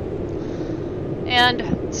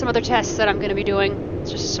 And some other tests that I'm going to be doing. It's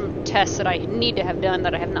just some tests that I need to have done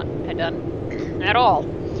that I have not had done at all.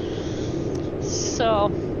 So,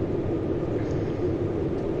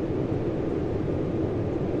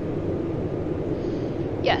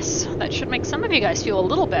 yes, that should make some of you guys feel a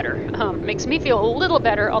little better. Makes me feel a little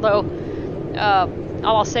better, although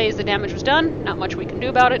all I'll say is the damage was done. Not much we can do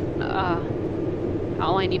about it.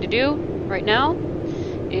 All I need to do right now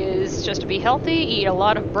is just to be healthy, eat a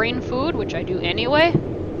lot of brain food, which I do anyway,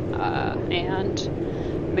 and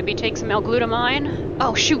maybe take some L-glutamine.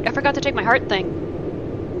 Oh shoot, I forgot to take my heart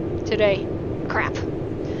thing today. Crap.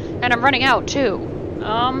 And I'm running out too.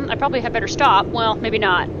 I probably had better stop. Well, maybe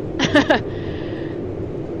not.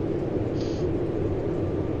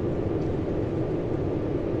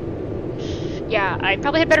 Yeah, I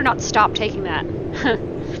probably had better not stop taking that.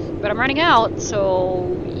 But I'm running out, so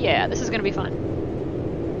yeah, this is gonna be fun.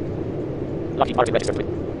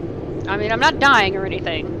 I mean, I'm not dying or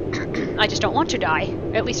anything. I just don't want to die.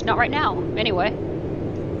 At least not right now, anyway.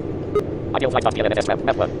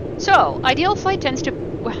 So, ideal flight tends to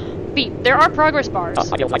beep. There are progress bars.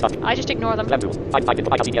 I just ignore them.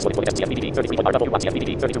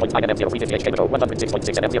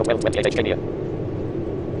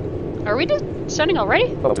 Are we descending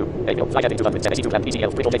already?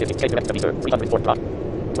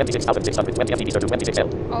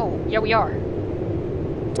 Oh, yeah, we are.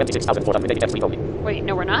 26,400 Wait,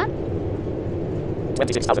 no, we're not?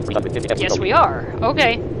 26,350 Yes, we are.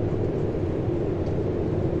 Okay.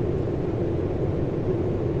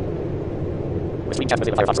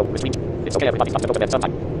 It's okay, everybody comes to open at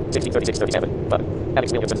sometime. 1636-37. But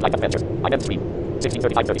Alex Williamson's Life Adventure. I'm end stream.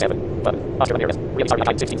 1635-37. But Oscar Ramirez. Really sorry I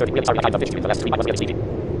died 1630. Really sorry I died of this stream. The last stream I was really sleepy.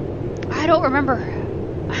 I don't remember.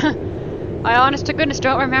 I honest to goodness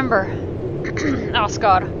don't remember. Oh,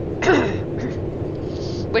 God.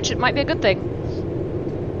 Which it might be a good thing.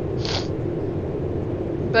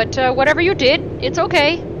 But whatever you did, it's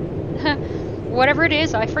okay. Whatever it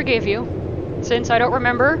is, I forgive you. Since I don't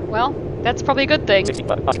remember, well, that's probably a good thing. The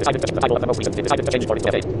title of the most recent decided to change for its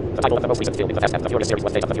debate. The title of the most recent film in the Fast and the Furious series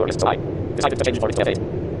was Days of the Furious July. Decided to change for its debate.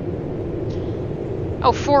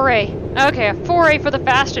 Oh, foray. Okay, foray for the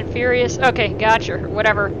Fast and Furious. Okay, gotcha.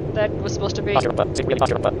 Whatever that was supposed to be.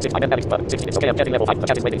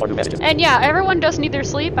 And yeah, everyone does need their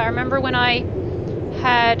sleep. I remember when I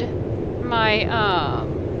had my, I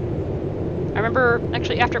remember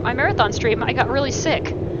actually after my marathon stream, I got really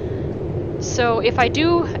sick. So if I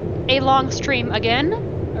do a long stream again,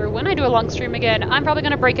 or when I do a long stream again, I'm probably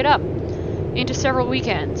going to break it up. into several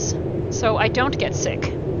weekends, so I don't get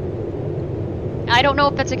sick. I don't know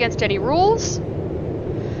if that's against any rules,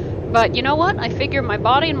 but you know what? I figure my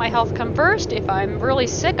body and my health come first. If I'm really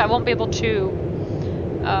sick, I won't be able to.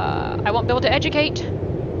 I won't be able to educate.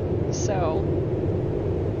 So.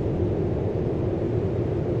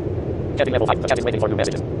 Getting level 5. The chat is waiting for new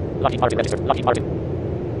messages. Lucky Martin registered. Lucky Martin.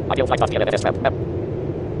 Ideal flight map. FsTramp map.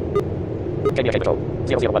 kmia kmco.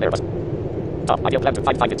 001 Airbus. Ideal plan to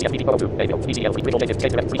find it. CFBT 402. AVO. DCL. Retrievable native.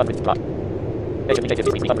 Case direct 300. Plot. Agent native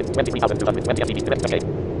 323,220 FTP. Direct cache.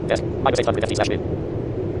 Yes. Minus 800 FT slash min.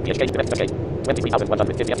 PHK direct cache.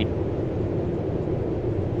 23,150 FT.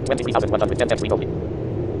 23,110 FT only.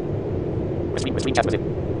 Resume chat with it.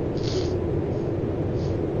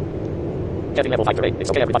 Getting level 5 terrain. It's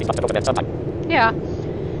okay, everybody must have opened at some time. Yeah.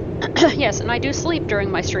 Yes, and I do sleep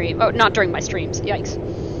during my stream. Oh, not during my streams. Yikes.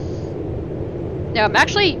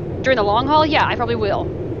 Actually, during the long haul, yeah, I probably will.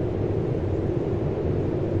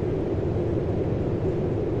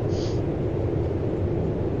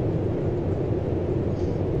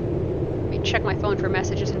 Let me check my phone for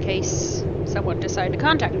messages in case someone decided to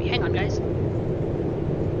contact me. Hang on, guys.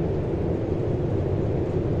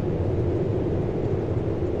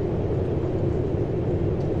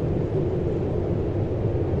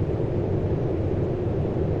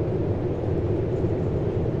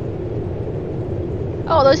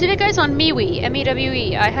 Oh, those of you guys on MeWe,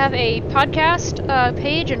 M-E-W-E, I have a podcast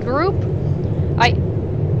page and group. I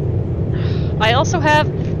also have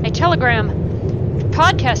a Telegram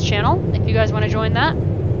podcast channel, if you guys want to join that.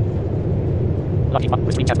 Lucky Mark,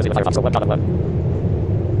 resume chat with the Firefox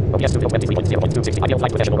 1.1. OBS 2.23.0.260. Ideal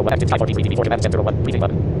flight professional 01 active type 40 before command center 01. Briefing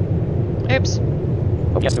button. Oops.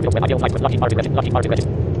 OBS 2 ideal flight with Lucky Martin registered. Lucky Martin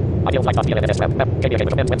registered. Ideal flight FsTramp map. kmia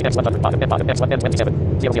kmco. N100 bottom. N1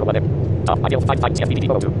 N27. 001 there. Ideal 55 CFBT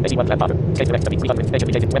 402. AC1 plan bottom. Case direct 300. Agent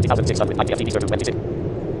related 20,600. ITFTP server 26.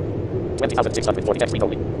 20,640 FT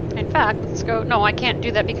only. In fact, let's go. No, I can't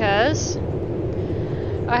do that because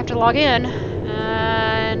I have to log in,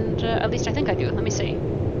 and at least I think I do. Let me see.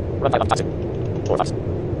 Run by passive. 4 box.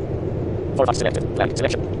 4 box selected. Blank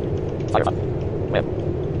selection. Firefox. Web.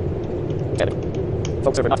 Edit.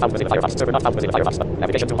 Folk server not found within Firefox. Server not found within Firefox.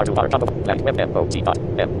 Navigation to combo. Combo. Blank web MOT dot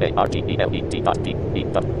MARGELET dot PE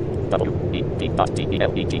dot WEP dot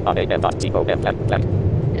DELEGAM dot TOM blank.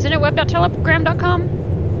 Isn't it web.telegram.com?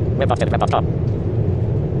 Web.telegram.com.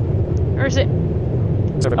 Or is it?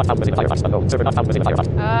 Server not found within Firefox. Unknown. Server not found within Firefox.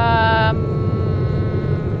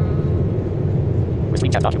 Resume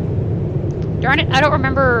chat document. Darn it, I don't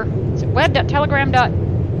remember. Is it web.telegram.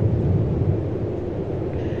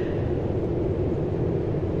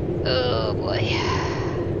 Oh boy.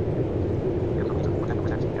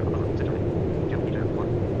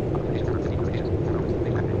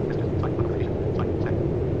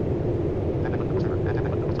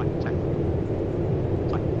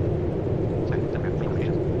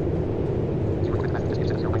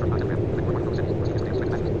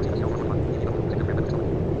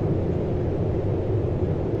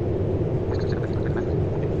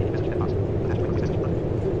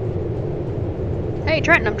 Hey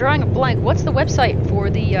Trenton, I'm drawing a blank. What's the website for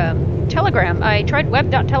the Telegram? I tried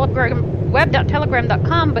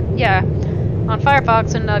web.telegram.com, but yeah, on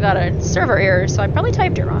Firefox, and I got a server error, so I probably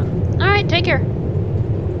typed it wrong. Alright, take care.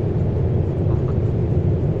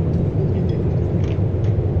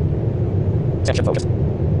 Session focus.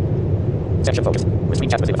 Session focus. Resume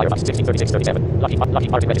chat within Firefox 163637. Lucky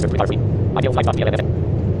Martin registered. Prepar. Ideal flight .pln.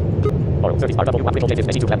 Oral 30 RW 1 native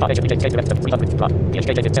 82 plan agent case direct 300 plot.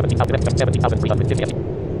 PHK native 17,350.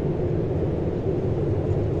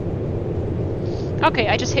 Okay,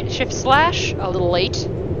 I just hit shift / a little late.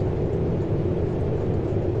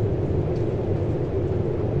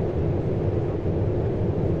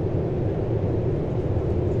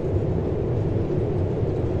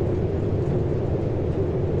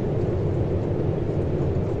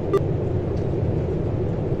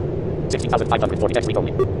 $16,540 next week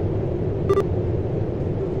only.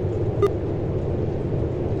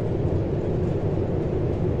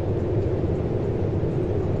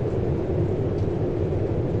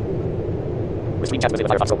 Resume chat with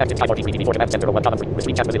Firefox active type 43 before command center 01 column 3.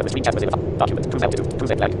 Resume chat with document 2 blank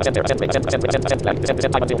ascend there ascend blank ascend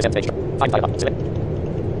time until ascend page. Find Firefox select.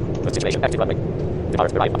 Good situation active runway.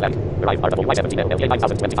 Arrive blank. Arrive RWY17 LA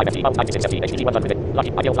 9025 FT 96 FT HTT 100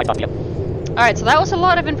 Lucky ideal flight .pm. Alright, so that was a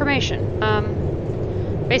lot of information.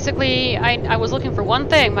 Basically, I was looking for one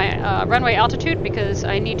thing, my runway altitude, because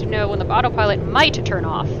I need to know when the autopilot might turn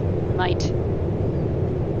off. Might.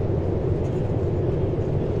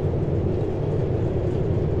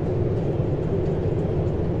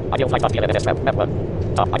 Ideal flight path VLNS map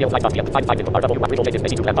 1. Ideal flight path find info RW1 real native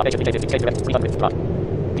 82 plan agent VJ 300 drop.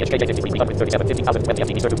 PHK 337 15,000 when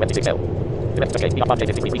FTD server 26L. Direct okay, beyond J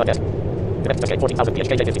 53 desk. Direct okay, 14,000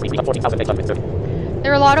 PHK 53 14,830.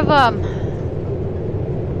 There are a lot of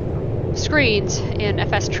screens in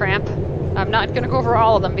FsTramp. I'm not going to go over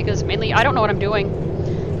all of them because mainly I don't know what I'm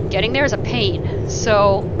doing. Getting there is a pain.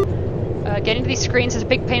 So getting to these screens is a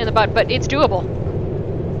big pain in the butt, but it's doable.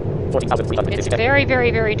 It's very,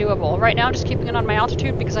 very, very doable. Right now I'm just keeping it on my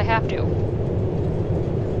altitude because I have to.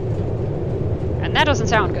 And that doesn't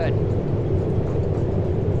sound good.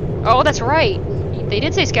 Oh, that's right. They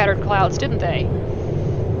did say scattered clouds, didn't they?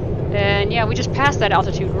 And yeah, we just passed that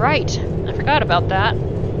altitude. Right. I forgot about that.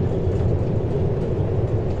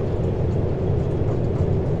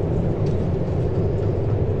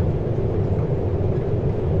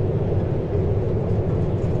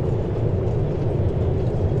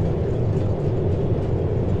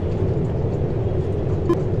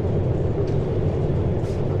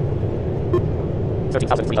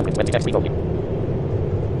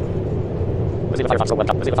 Mozilla Firefox 1.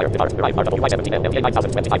 Mozilla Firefox RW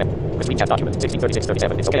 9025 Between chat documents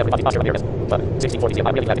 163637. It's okay, everybody. Posture appearance. Button 1640.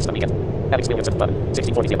 I'm really glad this is the weekend. Alex Williamson. Button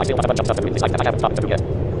 1640. I still have a bunch of stuff to read this. I haven't talked to yet.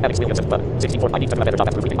 Alex Williamson. Button 1640. I need to do a better job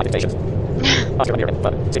at reading my dictation. Posture appearance.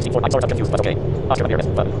 Button 1640. I'm sort of confused, but okay. Posture appearance.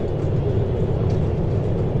 Button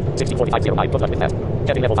 164509. Good luck with that.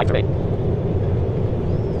 Getting level 5 terrain.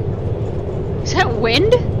 Is that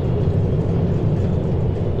wind?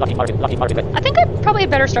 Lucky Martin. I think I probably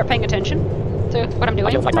better start paying attention to what I'm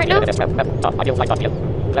doing right now. Ideal flight path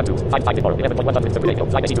Plan 2. Find tomorrow. 11.130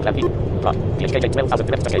 Flight 82 Plan B. PHK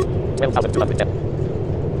 12,210.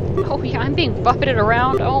 Oh yeah, I'm being buffeted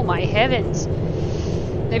around. Oh my heavens.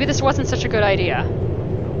 Maybe this wasn't such a good idea.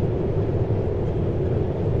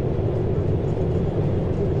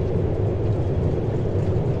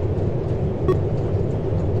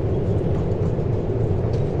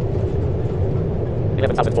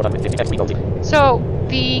 So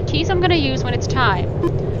the keys I'm going to use when it's time,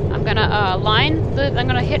 I'm going to I'm going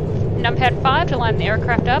to hit numpad 5 to line the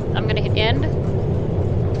aircraft up. I'm going to hit end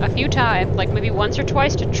a few times, like maybe once or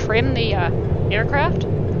twice to trim the aircraft,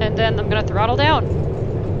 and then I'm going to throttle down.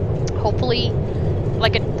 Hopefully,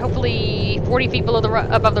 hopefully 40 feet below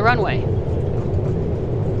above the runway.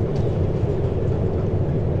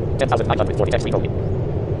 10,940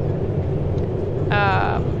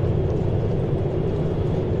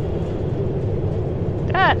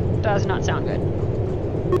 That does not sound good.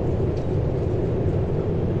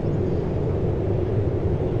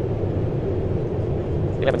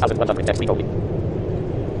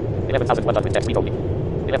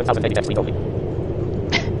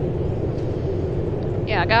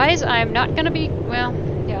 Yeah, guys, I'm not going to be... Well,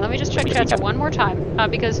 yeah, let me just check chats one more time,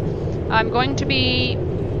 because I'm going to be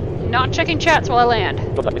not checking chats while I land.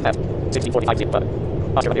 Good luck with that. 1645 button.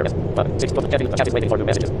 Posture appearance. Button. The chat is waiting for new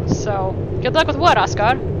messages. So, good luck with what,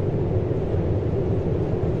 Oscar?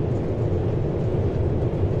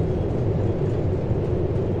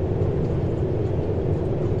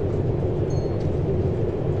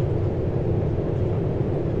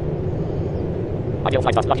 Ideal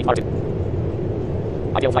flight path Lockheed Martin.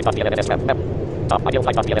 Ideal flight path VLNS map. Ideal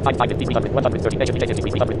flight path VLN 550 130 Nation VJ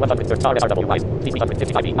 130 RW wise.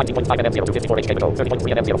 355 19.5 M0 to 54 HK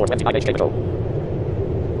 30.3 M0 for 25 HK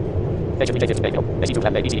Nation VJ 82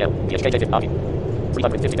 plan ADL. PHK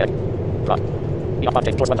 350 deck. Drop. Beyond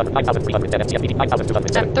Mountain Force 9,310 FCFD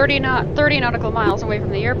 9,210. I'm 30 nautical miles away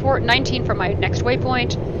from the airport, 19 from my next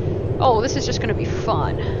waypoint. Oh, this is just going to be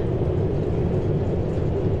fun.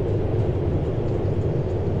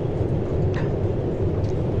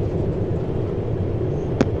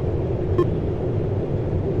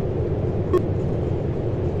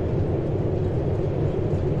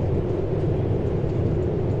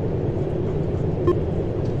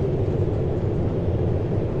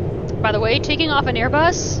 By the way, taking off an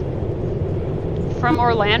Airbus from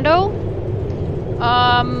Orlando,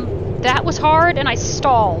 that was hard and I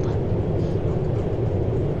stalled.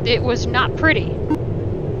 It was not pretty.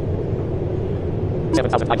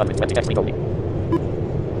 7,520 next week only.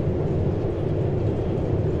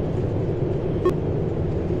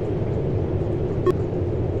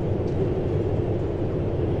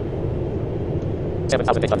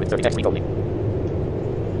 $7,830 next week only.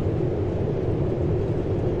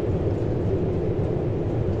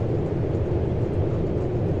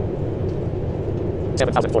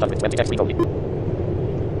 $7,420 next week only.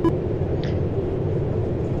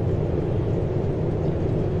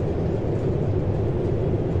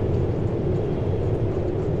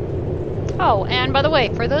 Oh, and by the way,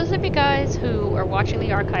 for those of you guys who are watching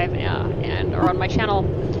the archive and are on my channel,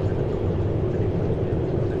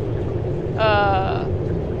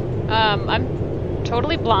 I'm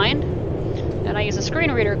totally blind, and I use a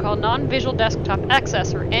screen reader called Non-Visual Desktop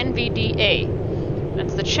Access, or NVDA.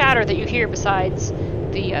 That's the chatter that you hear besides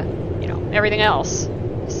the, you know, everything else.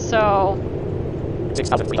 So,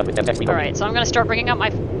 alright, so I'm going to start bringing up my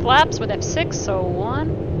flaps with F6, so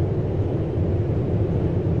 1.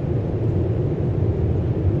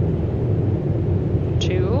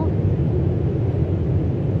 2.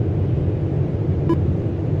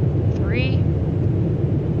 3.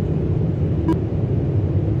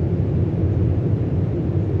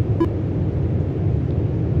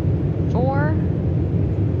 4.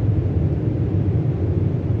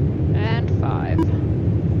 And 5.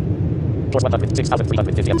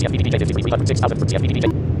 6,350 FTDJ 6,000 FTDJ.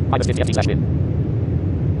 Minus 50 FT slash bin.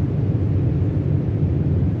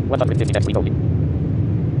 150 FT only.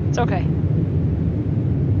 It's okay.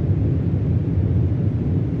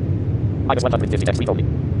 Minus 150 FT only.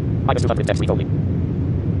 Minus 200 FT only.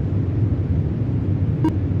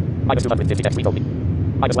 Minus 250 FT only.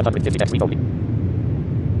 Minus 150 FT only.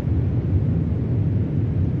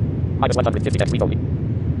 Minus 150 FT only.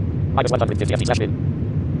 Minus 150 FT slash bin.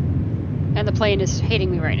 And the plane is hating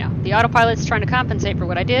me right now. The autopilot's trying to compensate for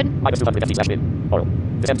what I did. Minus 200 FT slash bin. Oral.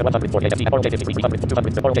 Descend to 148 FT. Oral J53 300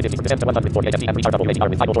 200. Oral J53 descend to 148 FT and rechargeable ADR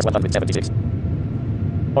with 504 176.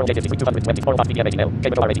 Oral J53 220. Oral PDM ADL.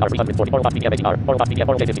 kmco ADR 340. Oral PDM ADR. Oral PDM.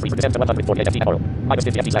 Oral J53 descend to 148 FT. Oral. Minus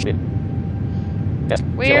 50 FT slash bin. Yes.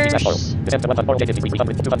 Where's... Descend to 100. Oral J53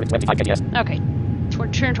 300 225 kds. Okay.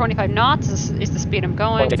 225 knots is the speed I'm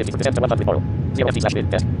going. Oral J53 descend to 100. Oral. 0 FT slash bin.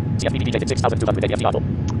 Yes. CFDDJ 6280 FT auto.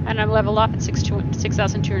 And I'm level off at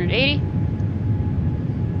 6,280.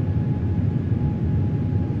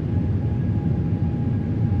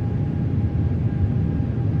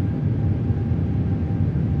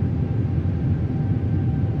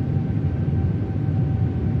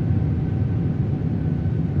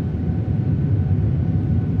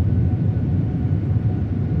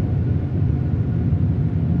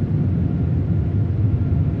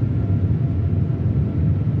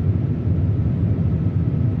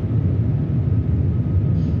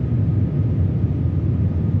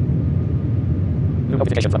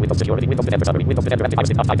 Notifications on Windows Security, Windows Defender Summary, Windows Defender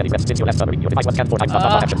Antivirus Top 5 requests since your last summary. Your device was scanned 4 times.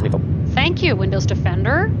 Actions window. Thank you, Windows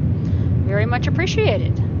Defender. Very much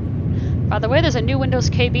appreciated. By the way, there's a new Windows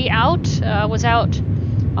KB out. Was out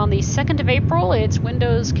on the 2nd of April. It's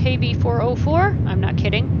Windows KB 404. I'm not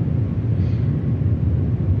kidding.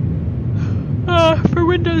 For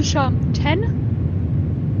Windows 10.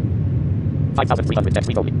 5,300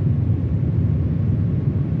 text only.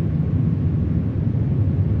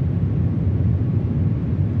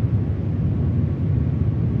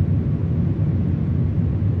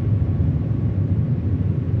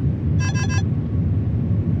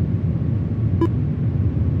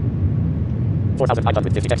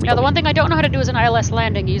 Now, the one thing I don't know how to do is an ILS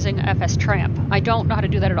landing using FsTramp. I don't know how to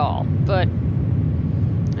do that at all, but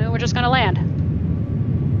we're just going to land.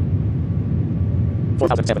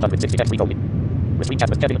 4,760 text only. Retrieve chat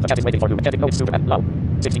with Kevin. The chat is waiting for you. Kevin notes Superman. Low.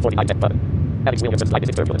 1649 text button. Alex Williamson flight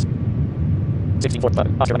is turbulence. 1640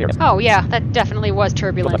 button. Posture nearest. Oh, yeah, that definitely was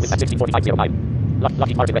turbulence. 164509.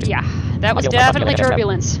 Lucky Martin Ready. Yeah, that was definitely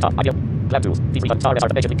turbulence. Ideal. Lab 2. Debrief on star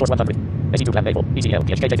reservation towards 100. SE2 plan label. ECL.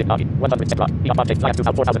 PHKJ did not. 100 set block. EOP object fly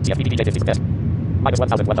 4000 CFDDJ 50 test. Minus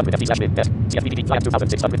 1100 FT slash bin test. CFDD fly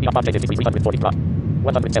 2600. EOP object 340 block.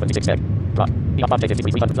 176 tech. Block. EOP object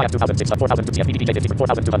 300 fly 2600. 4000 CFDDJ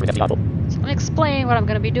 4200 FT auto. So let me explain what I'm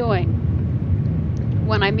going to be doing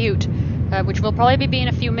when I mute, which will probably be in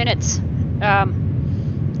a few minutes.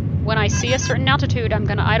 When I see a certain altitude, I'm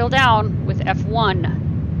going to idle down with F1,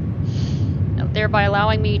 thereby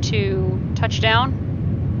allowing me to touch down.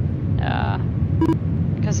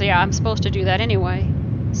 Because, yeah, I'm supposed to do that anyway.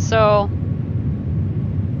 So,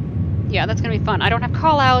 yeah, that's going to be fun. I don't have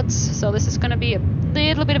call-outs, so this is going to be a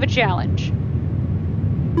little bit of a challenge.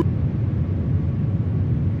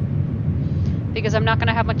 Because I'm not going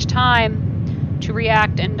to have much time to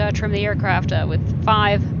react and trim the aircraft with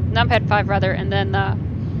numpad 5 rather, and then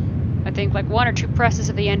I think like 1 or 2 presses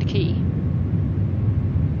of the end key.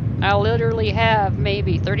 I'll literally have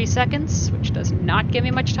maybe 30 seconds, which does not give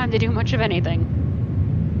me much time to do much of anything.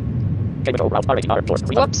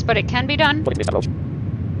 Whoops, but it can be done.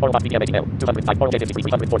 Oral PDM ADL, 205, Oral J53,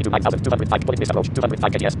 342, 9205, put in this approach,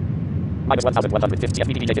 205 kds. Minus 1150,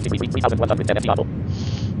 FPDJ 53, 3110 FT auto.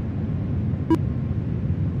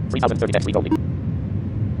 3030 text only.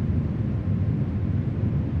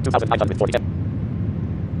 2540 text.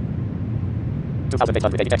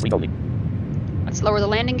 2880 text only. Let's lower the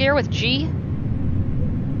landing gear with G.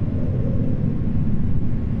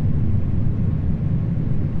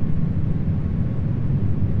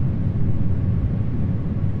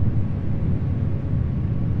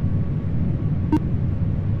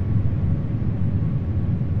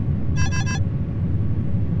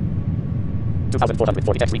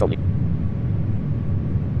 2440 text week only.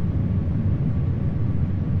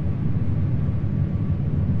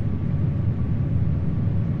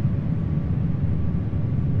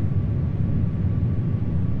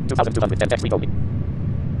 $2,210 text week only.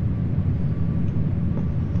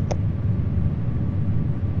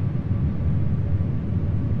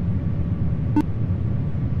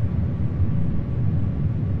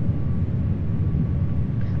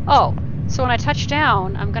 Oh, so when I touch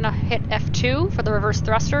down, I'm gonna hit F2 for the reverse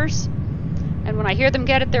thrusters, and when I hear them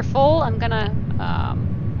get at their full, I'm gonna,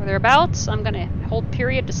 or thereabouts, I'm gonna hold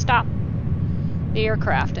period to stop the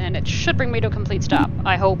aircraft, and it should bring me to a complete stop,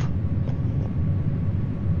 I hope.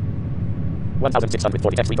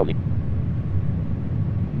 1640 text week only.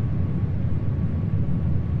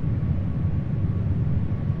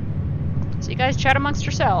 So you guys chat amongst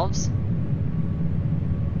yourselves.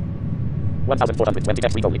 1420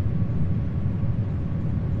 text week only.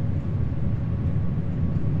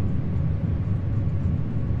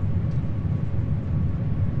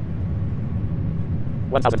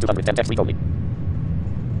 $1,210 text week only.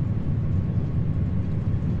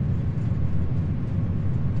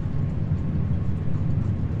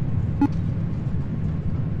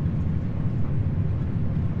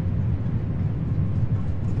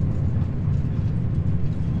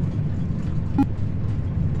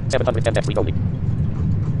 $710 text week only.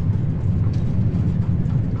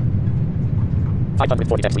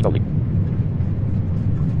 540 text week only.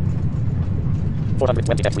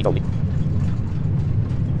 420 text week only.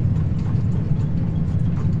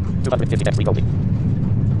 250 text week only.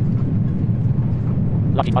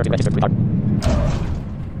 Lockheed Martin registered with our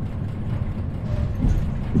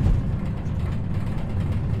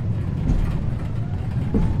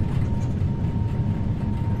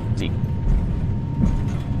Z.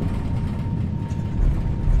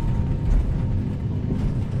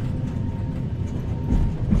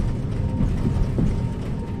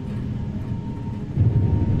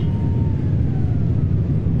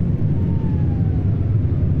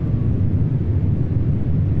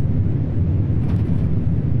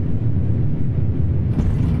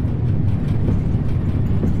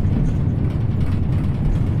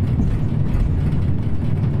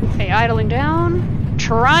 Okay, idling down,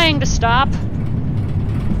 trying to stop.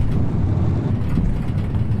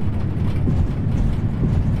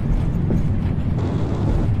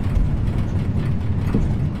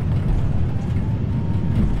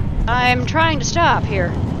 I'm trying to stop here.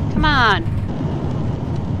 Come on.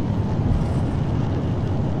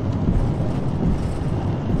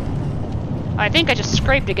 I think I just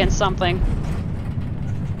scraped against something.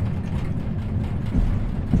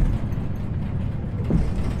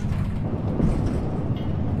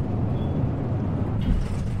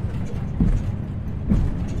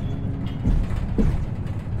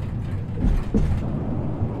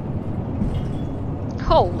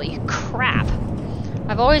 Holy crap.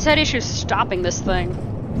 I've always had issues stopping this thing.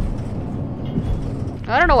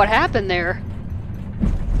 I don't know what happened there.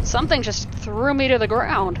 Something just threw me to the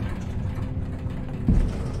ground.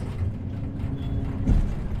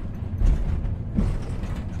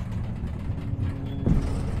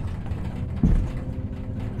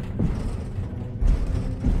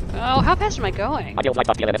 Oh, how fast am I going? Ideal flight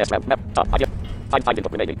FsTramp map. Ideal. Time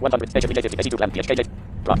input remaining. 100 station delay 50 82 plan PHKJ.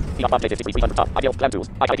 Plot. EOP delay 53 300 Ideal plan tools.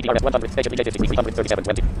 IITTRS 100 station delay 53 337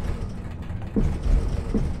 20.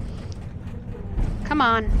 Come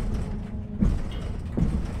on.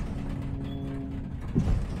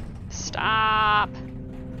 Stop.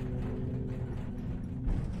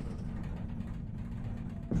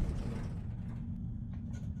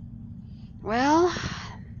 Well,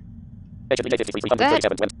 Station delay 53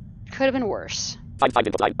 337 20. could have been worse. Find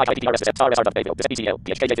input line. IITTRS RSR.AVO. PTL.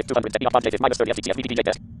 PHKJ 200 EOP delay minus 30 FTTF VPDJ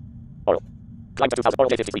test. Oral. Climb to 2000. Oral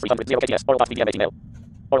delay 53 300 0 KTS. Oral path VDM 18 L.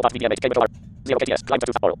 Oral path VDM 8 kmco. 0 KTS. Climb to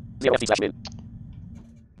 2000. Oral. 0 FT/min.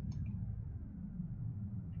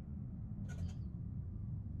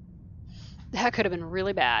 That could have been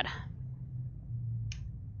really bad.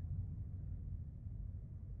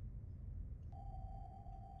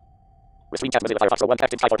 Resume chat Mozilla Firefox 1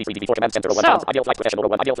 active 543 DB4 command center 1000 ideal flight professional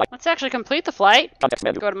 1 ideal flight. Let's actually complete the flight. Context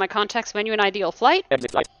menu. Go to my context menu and ideal flight.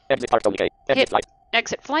 Exit flight. Exit part only K. Exit Hit flight.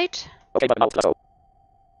 exit flight. OK button alt plus O.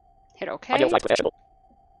 Hit OK. Ideal flight professional.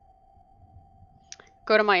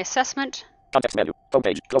 Go to my assessment. Context menu. Home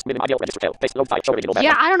page. Close minimum ideal register tail. Paste load file. Show original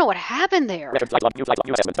Yeah, I don't know what happened there. Record flight log. New flight log.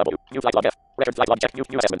 New assessment W. New flight log F. Record flight log check. New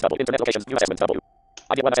assessment W. Internet locations. New assessment W.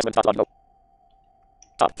 Ideal 1 assessment log no.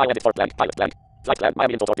 Top. File edit for blank. Pilot blank. Flight plan.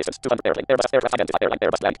 Miami in total distance. 200 airplane. Airbus aircraft identified. Airline.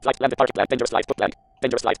 Airbus blank. Flight land departure plan. Dangerous flight. Put blank.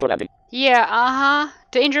 Dangerous flight, poor landing. Yeah,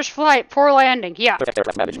 dangerous flight, poor landing, yeah. Perfect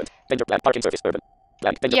aircraft management. Danger plan, parking service, urban.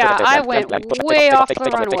 Land, danger, Yeah, perfect I land, went land, push, way take off take the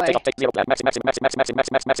take runway. take zero plan,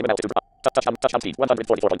 maximum altitude. Touchdown speed,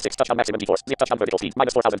 144.6, touchdown maximum G-force, touchdown vertical speed,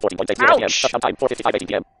 minus 4014.8 p.m. Ouch! Touchdown time, 4:55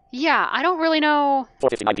 p.m. Yeah, I don't really know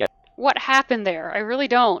 4:59 p.m. what happened there. I really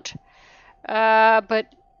don't. But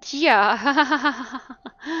yeah,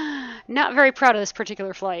 not very proud of this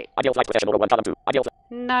particular flight. Ideal flight professional 1 Ideal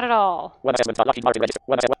Not at all. 1 assessment Lockheed Martin register.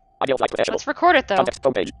 1 Ideal flight professional. Let's record it though. Context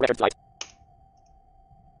homepage. Record flight.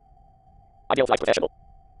 Ideal flight professional.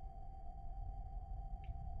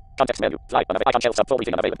 Context menu. Flight unavailable. Icon shell sub full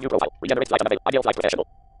briefing unavailable. New profile. Regenerate flight unavailable. Ideal flight professional.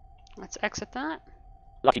 Let's exit that.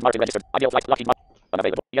 Lockheed Martin registered. Ideal flight. Lockheed Martin.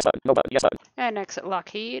 Unavailable. Yes button. No button. Yes button. And exit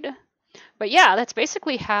Lockheed. But yeah, that's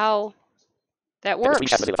basically how that works.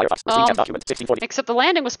 Except the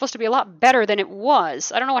landing was supposed to be a lot better than it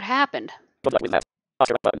was. I don't know what happened. Good luck with that.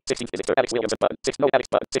 Usher up button. 16th Victor Alex Williams button. 6 no Alex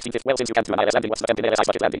button. 16th well since you can do an ILS landing what's the best in LSI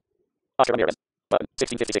budget landing. Usher Ramirez button.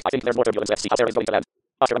 1656. I think there's more turbulence. Let's see how there is going to land.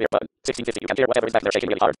 Usher Ramirez button. 1650. You can hear whatever is back there shaking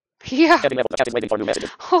really hard. Yeah. Heading level. The captain waiting for new messages.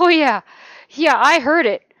 Oh yeah. Yeah, I heard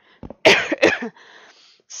it.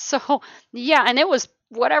 So yeah, and it was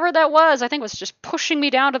whatever that was, I think it was just pushing me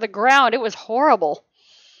down to the ground. It was horrible.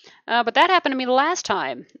 But that happened to me the last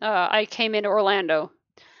time I came into Orlando.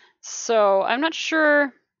 So I'm not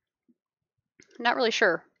sure. Not really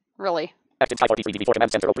sure, really.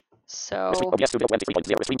 So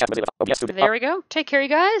there we go. Take care, you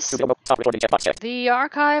guys. The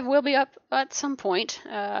archive will be up at some point.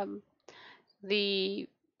 The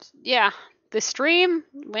stream,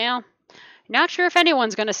 well, not sure if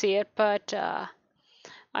anyone's going to see it, but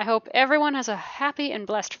I hope everyone has a happy and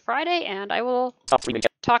blessed Friday, and I will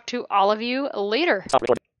talk to all of you later.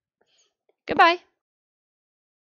 Goodbye.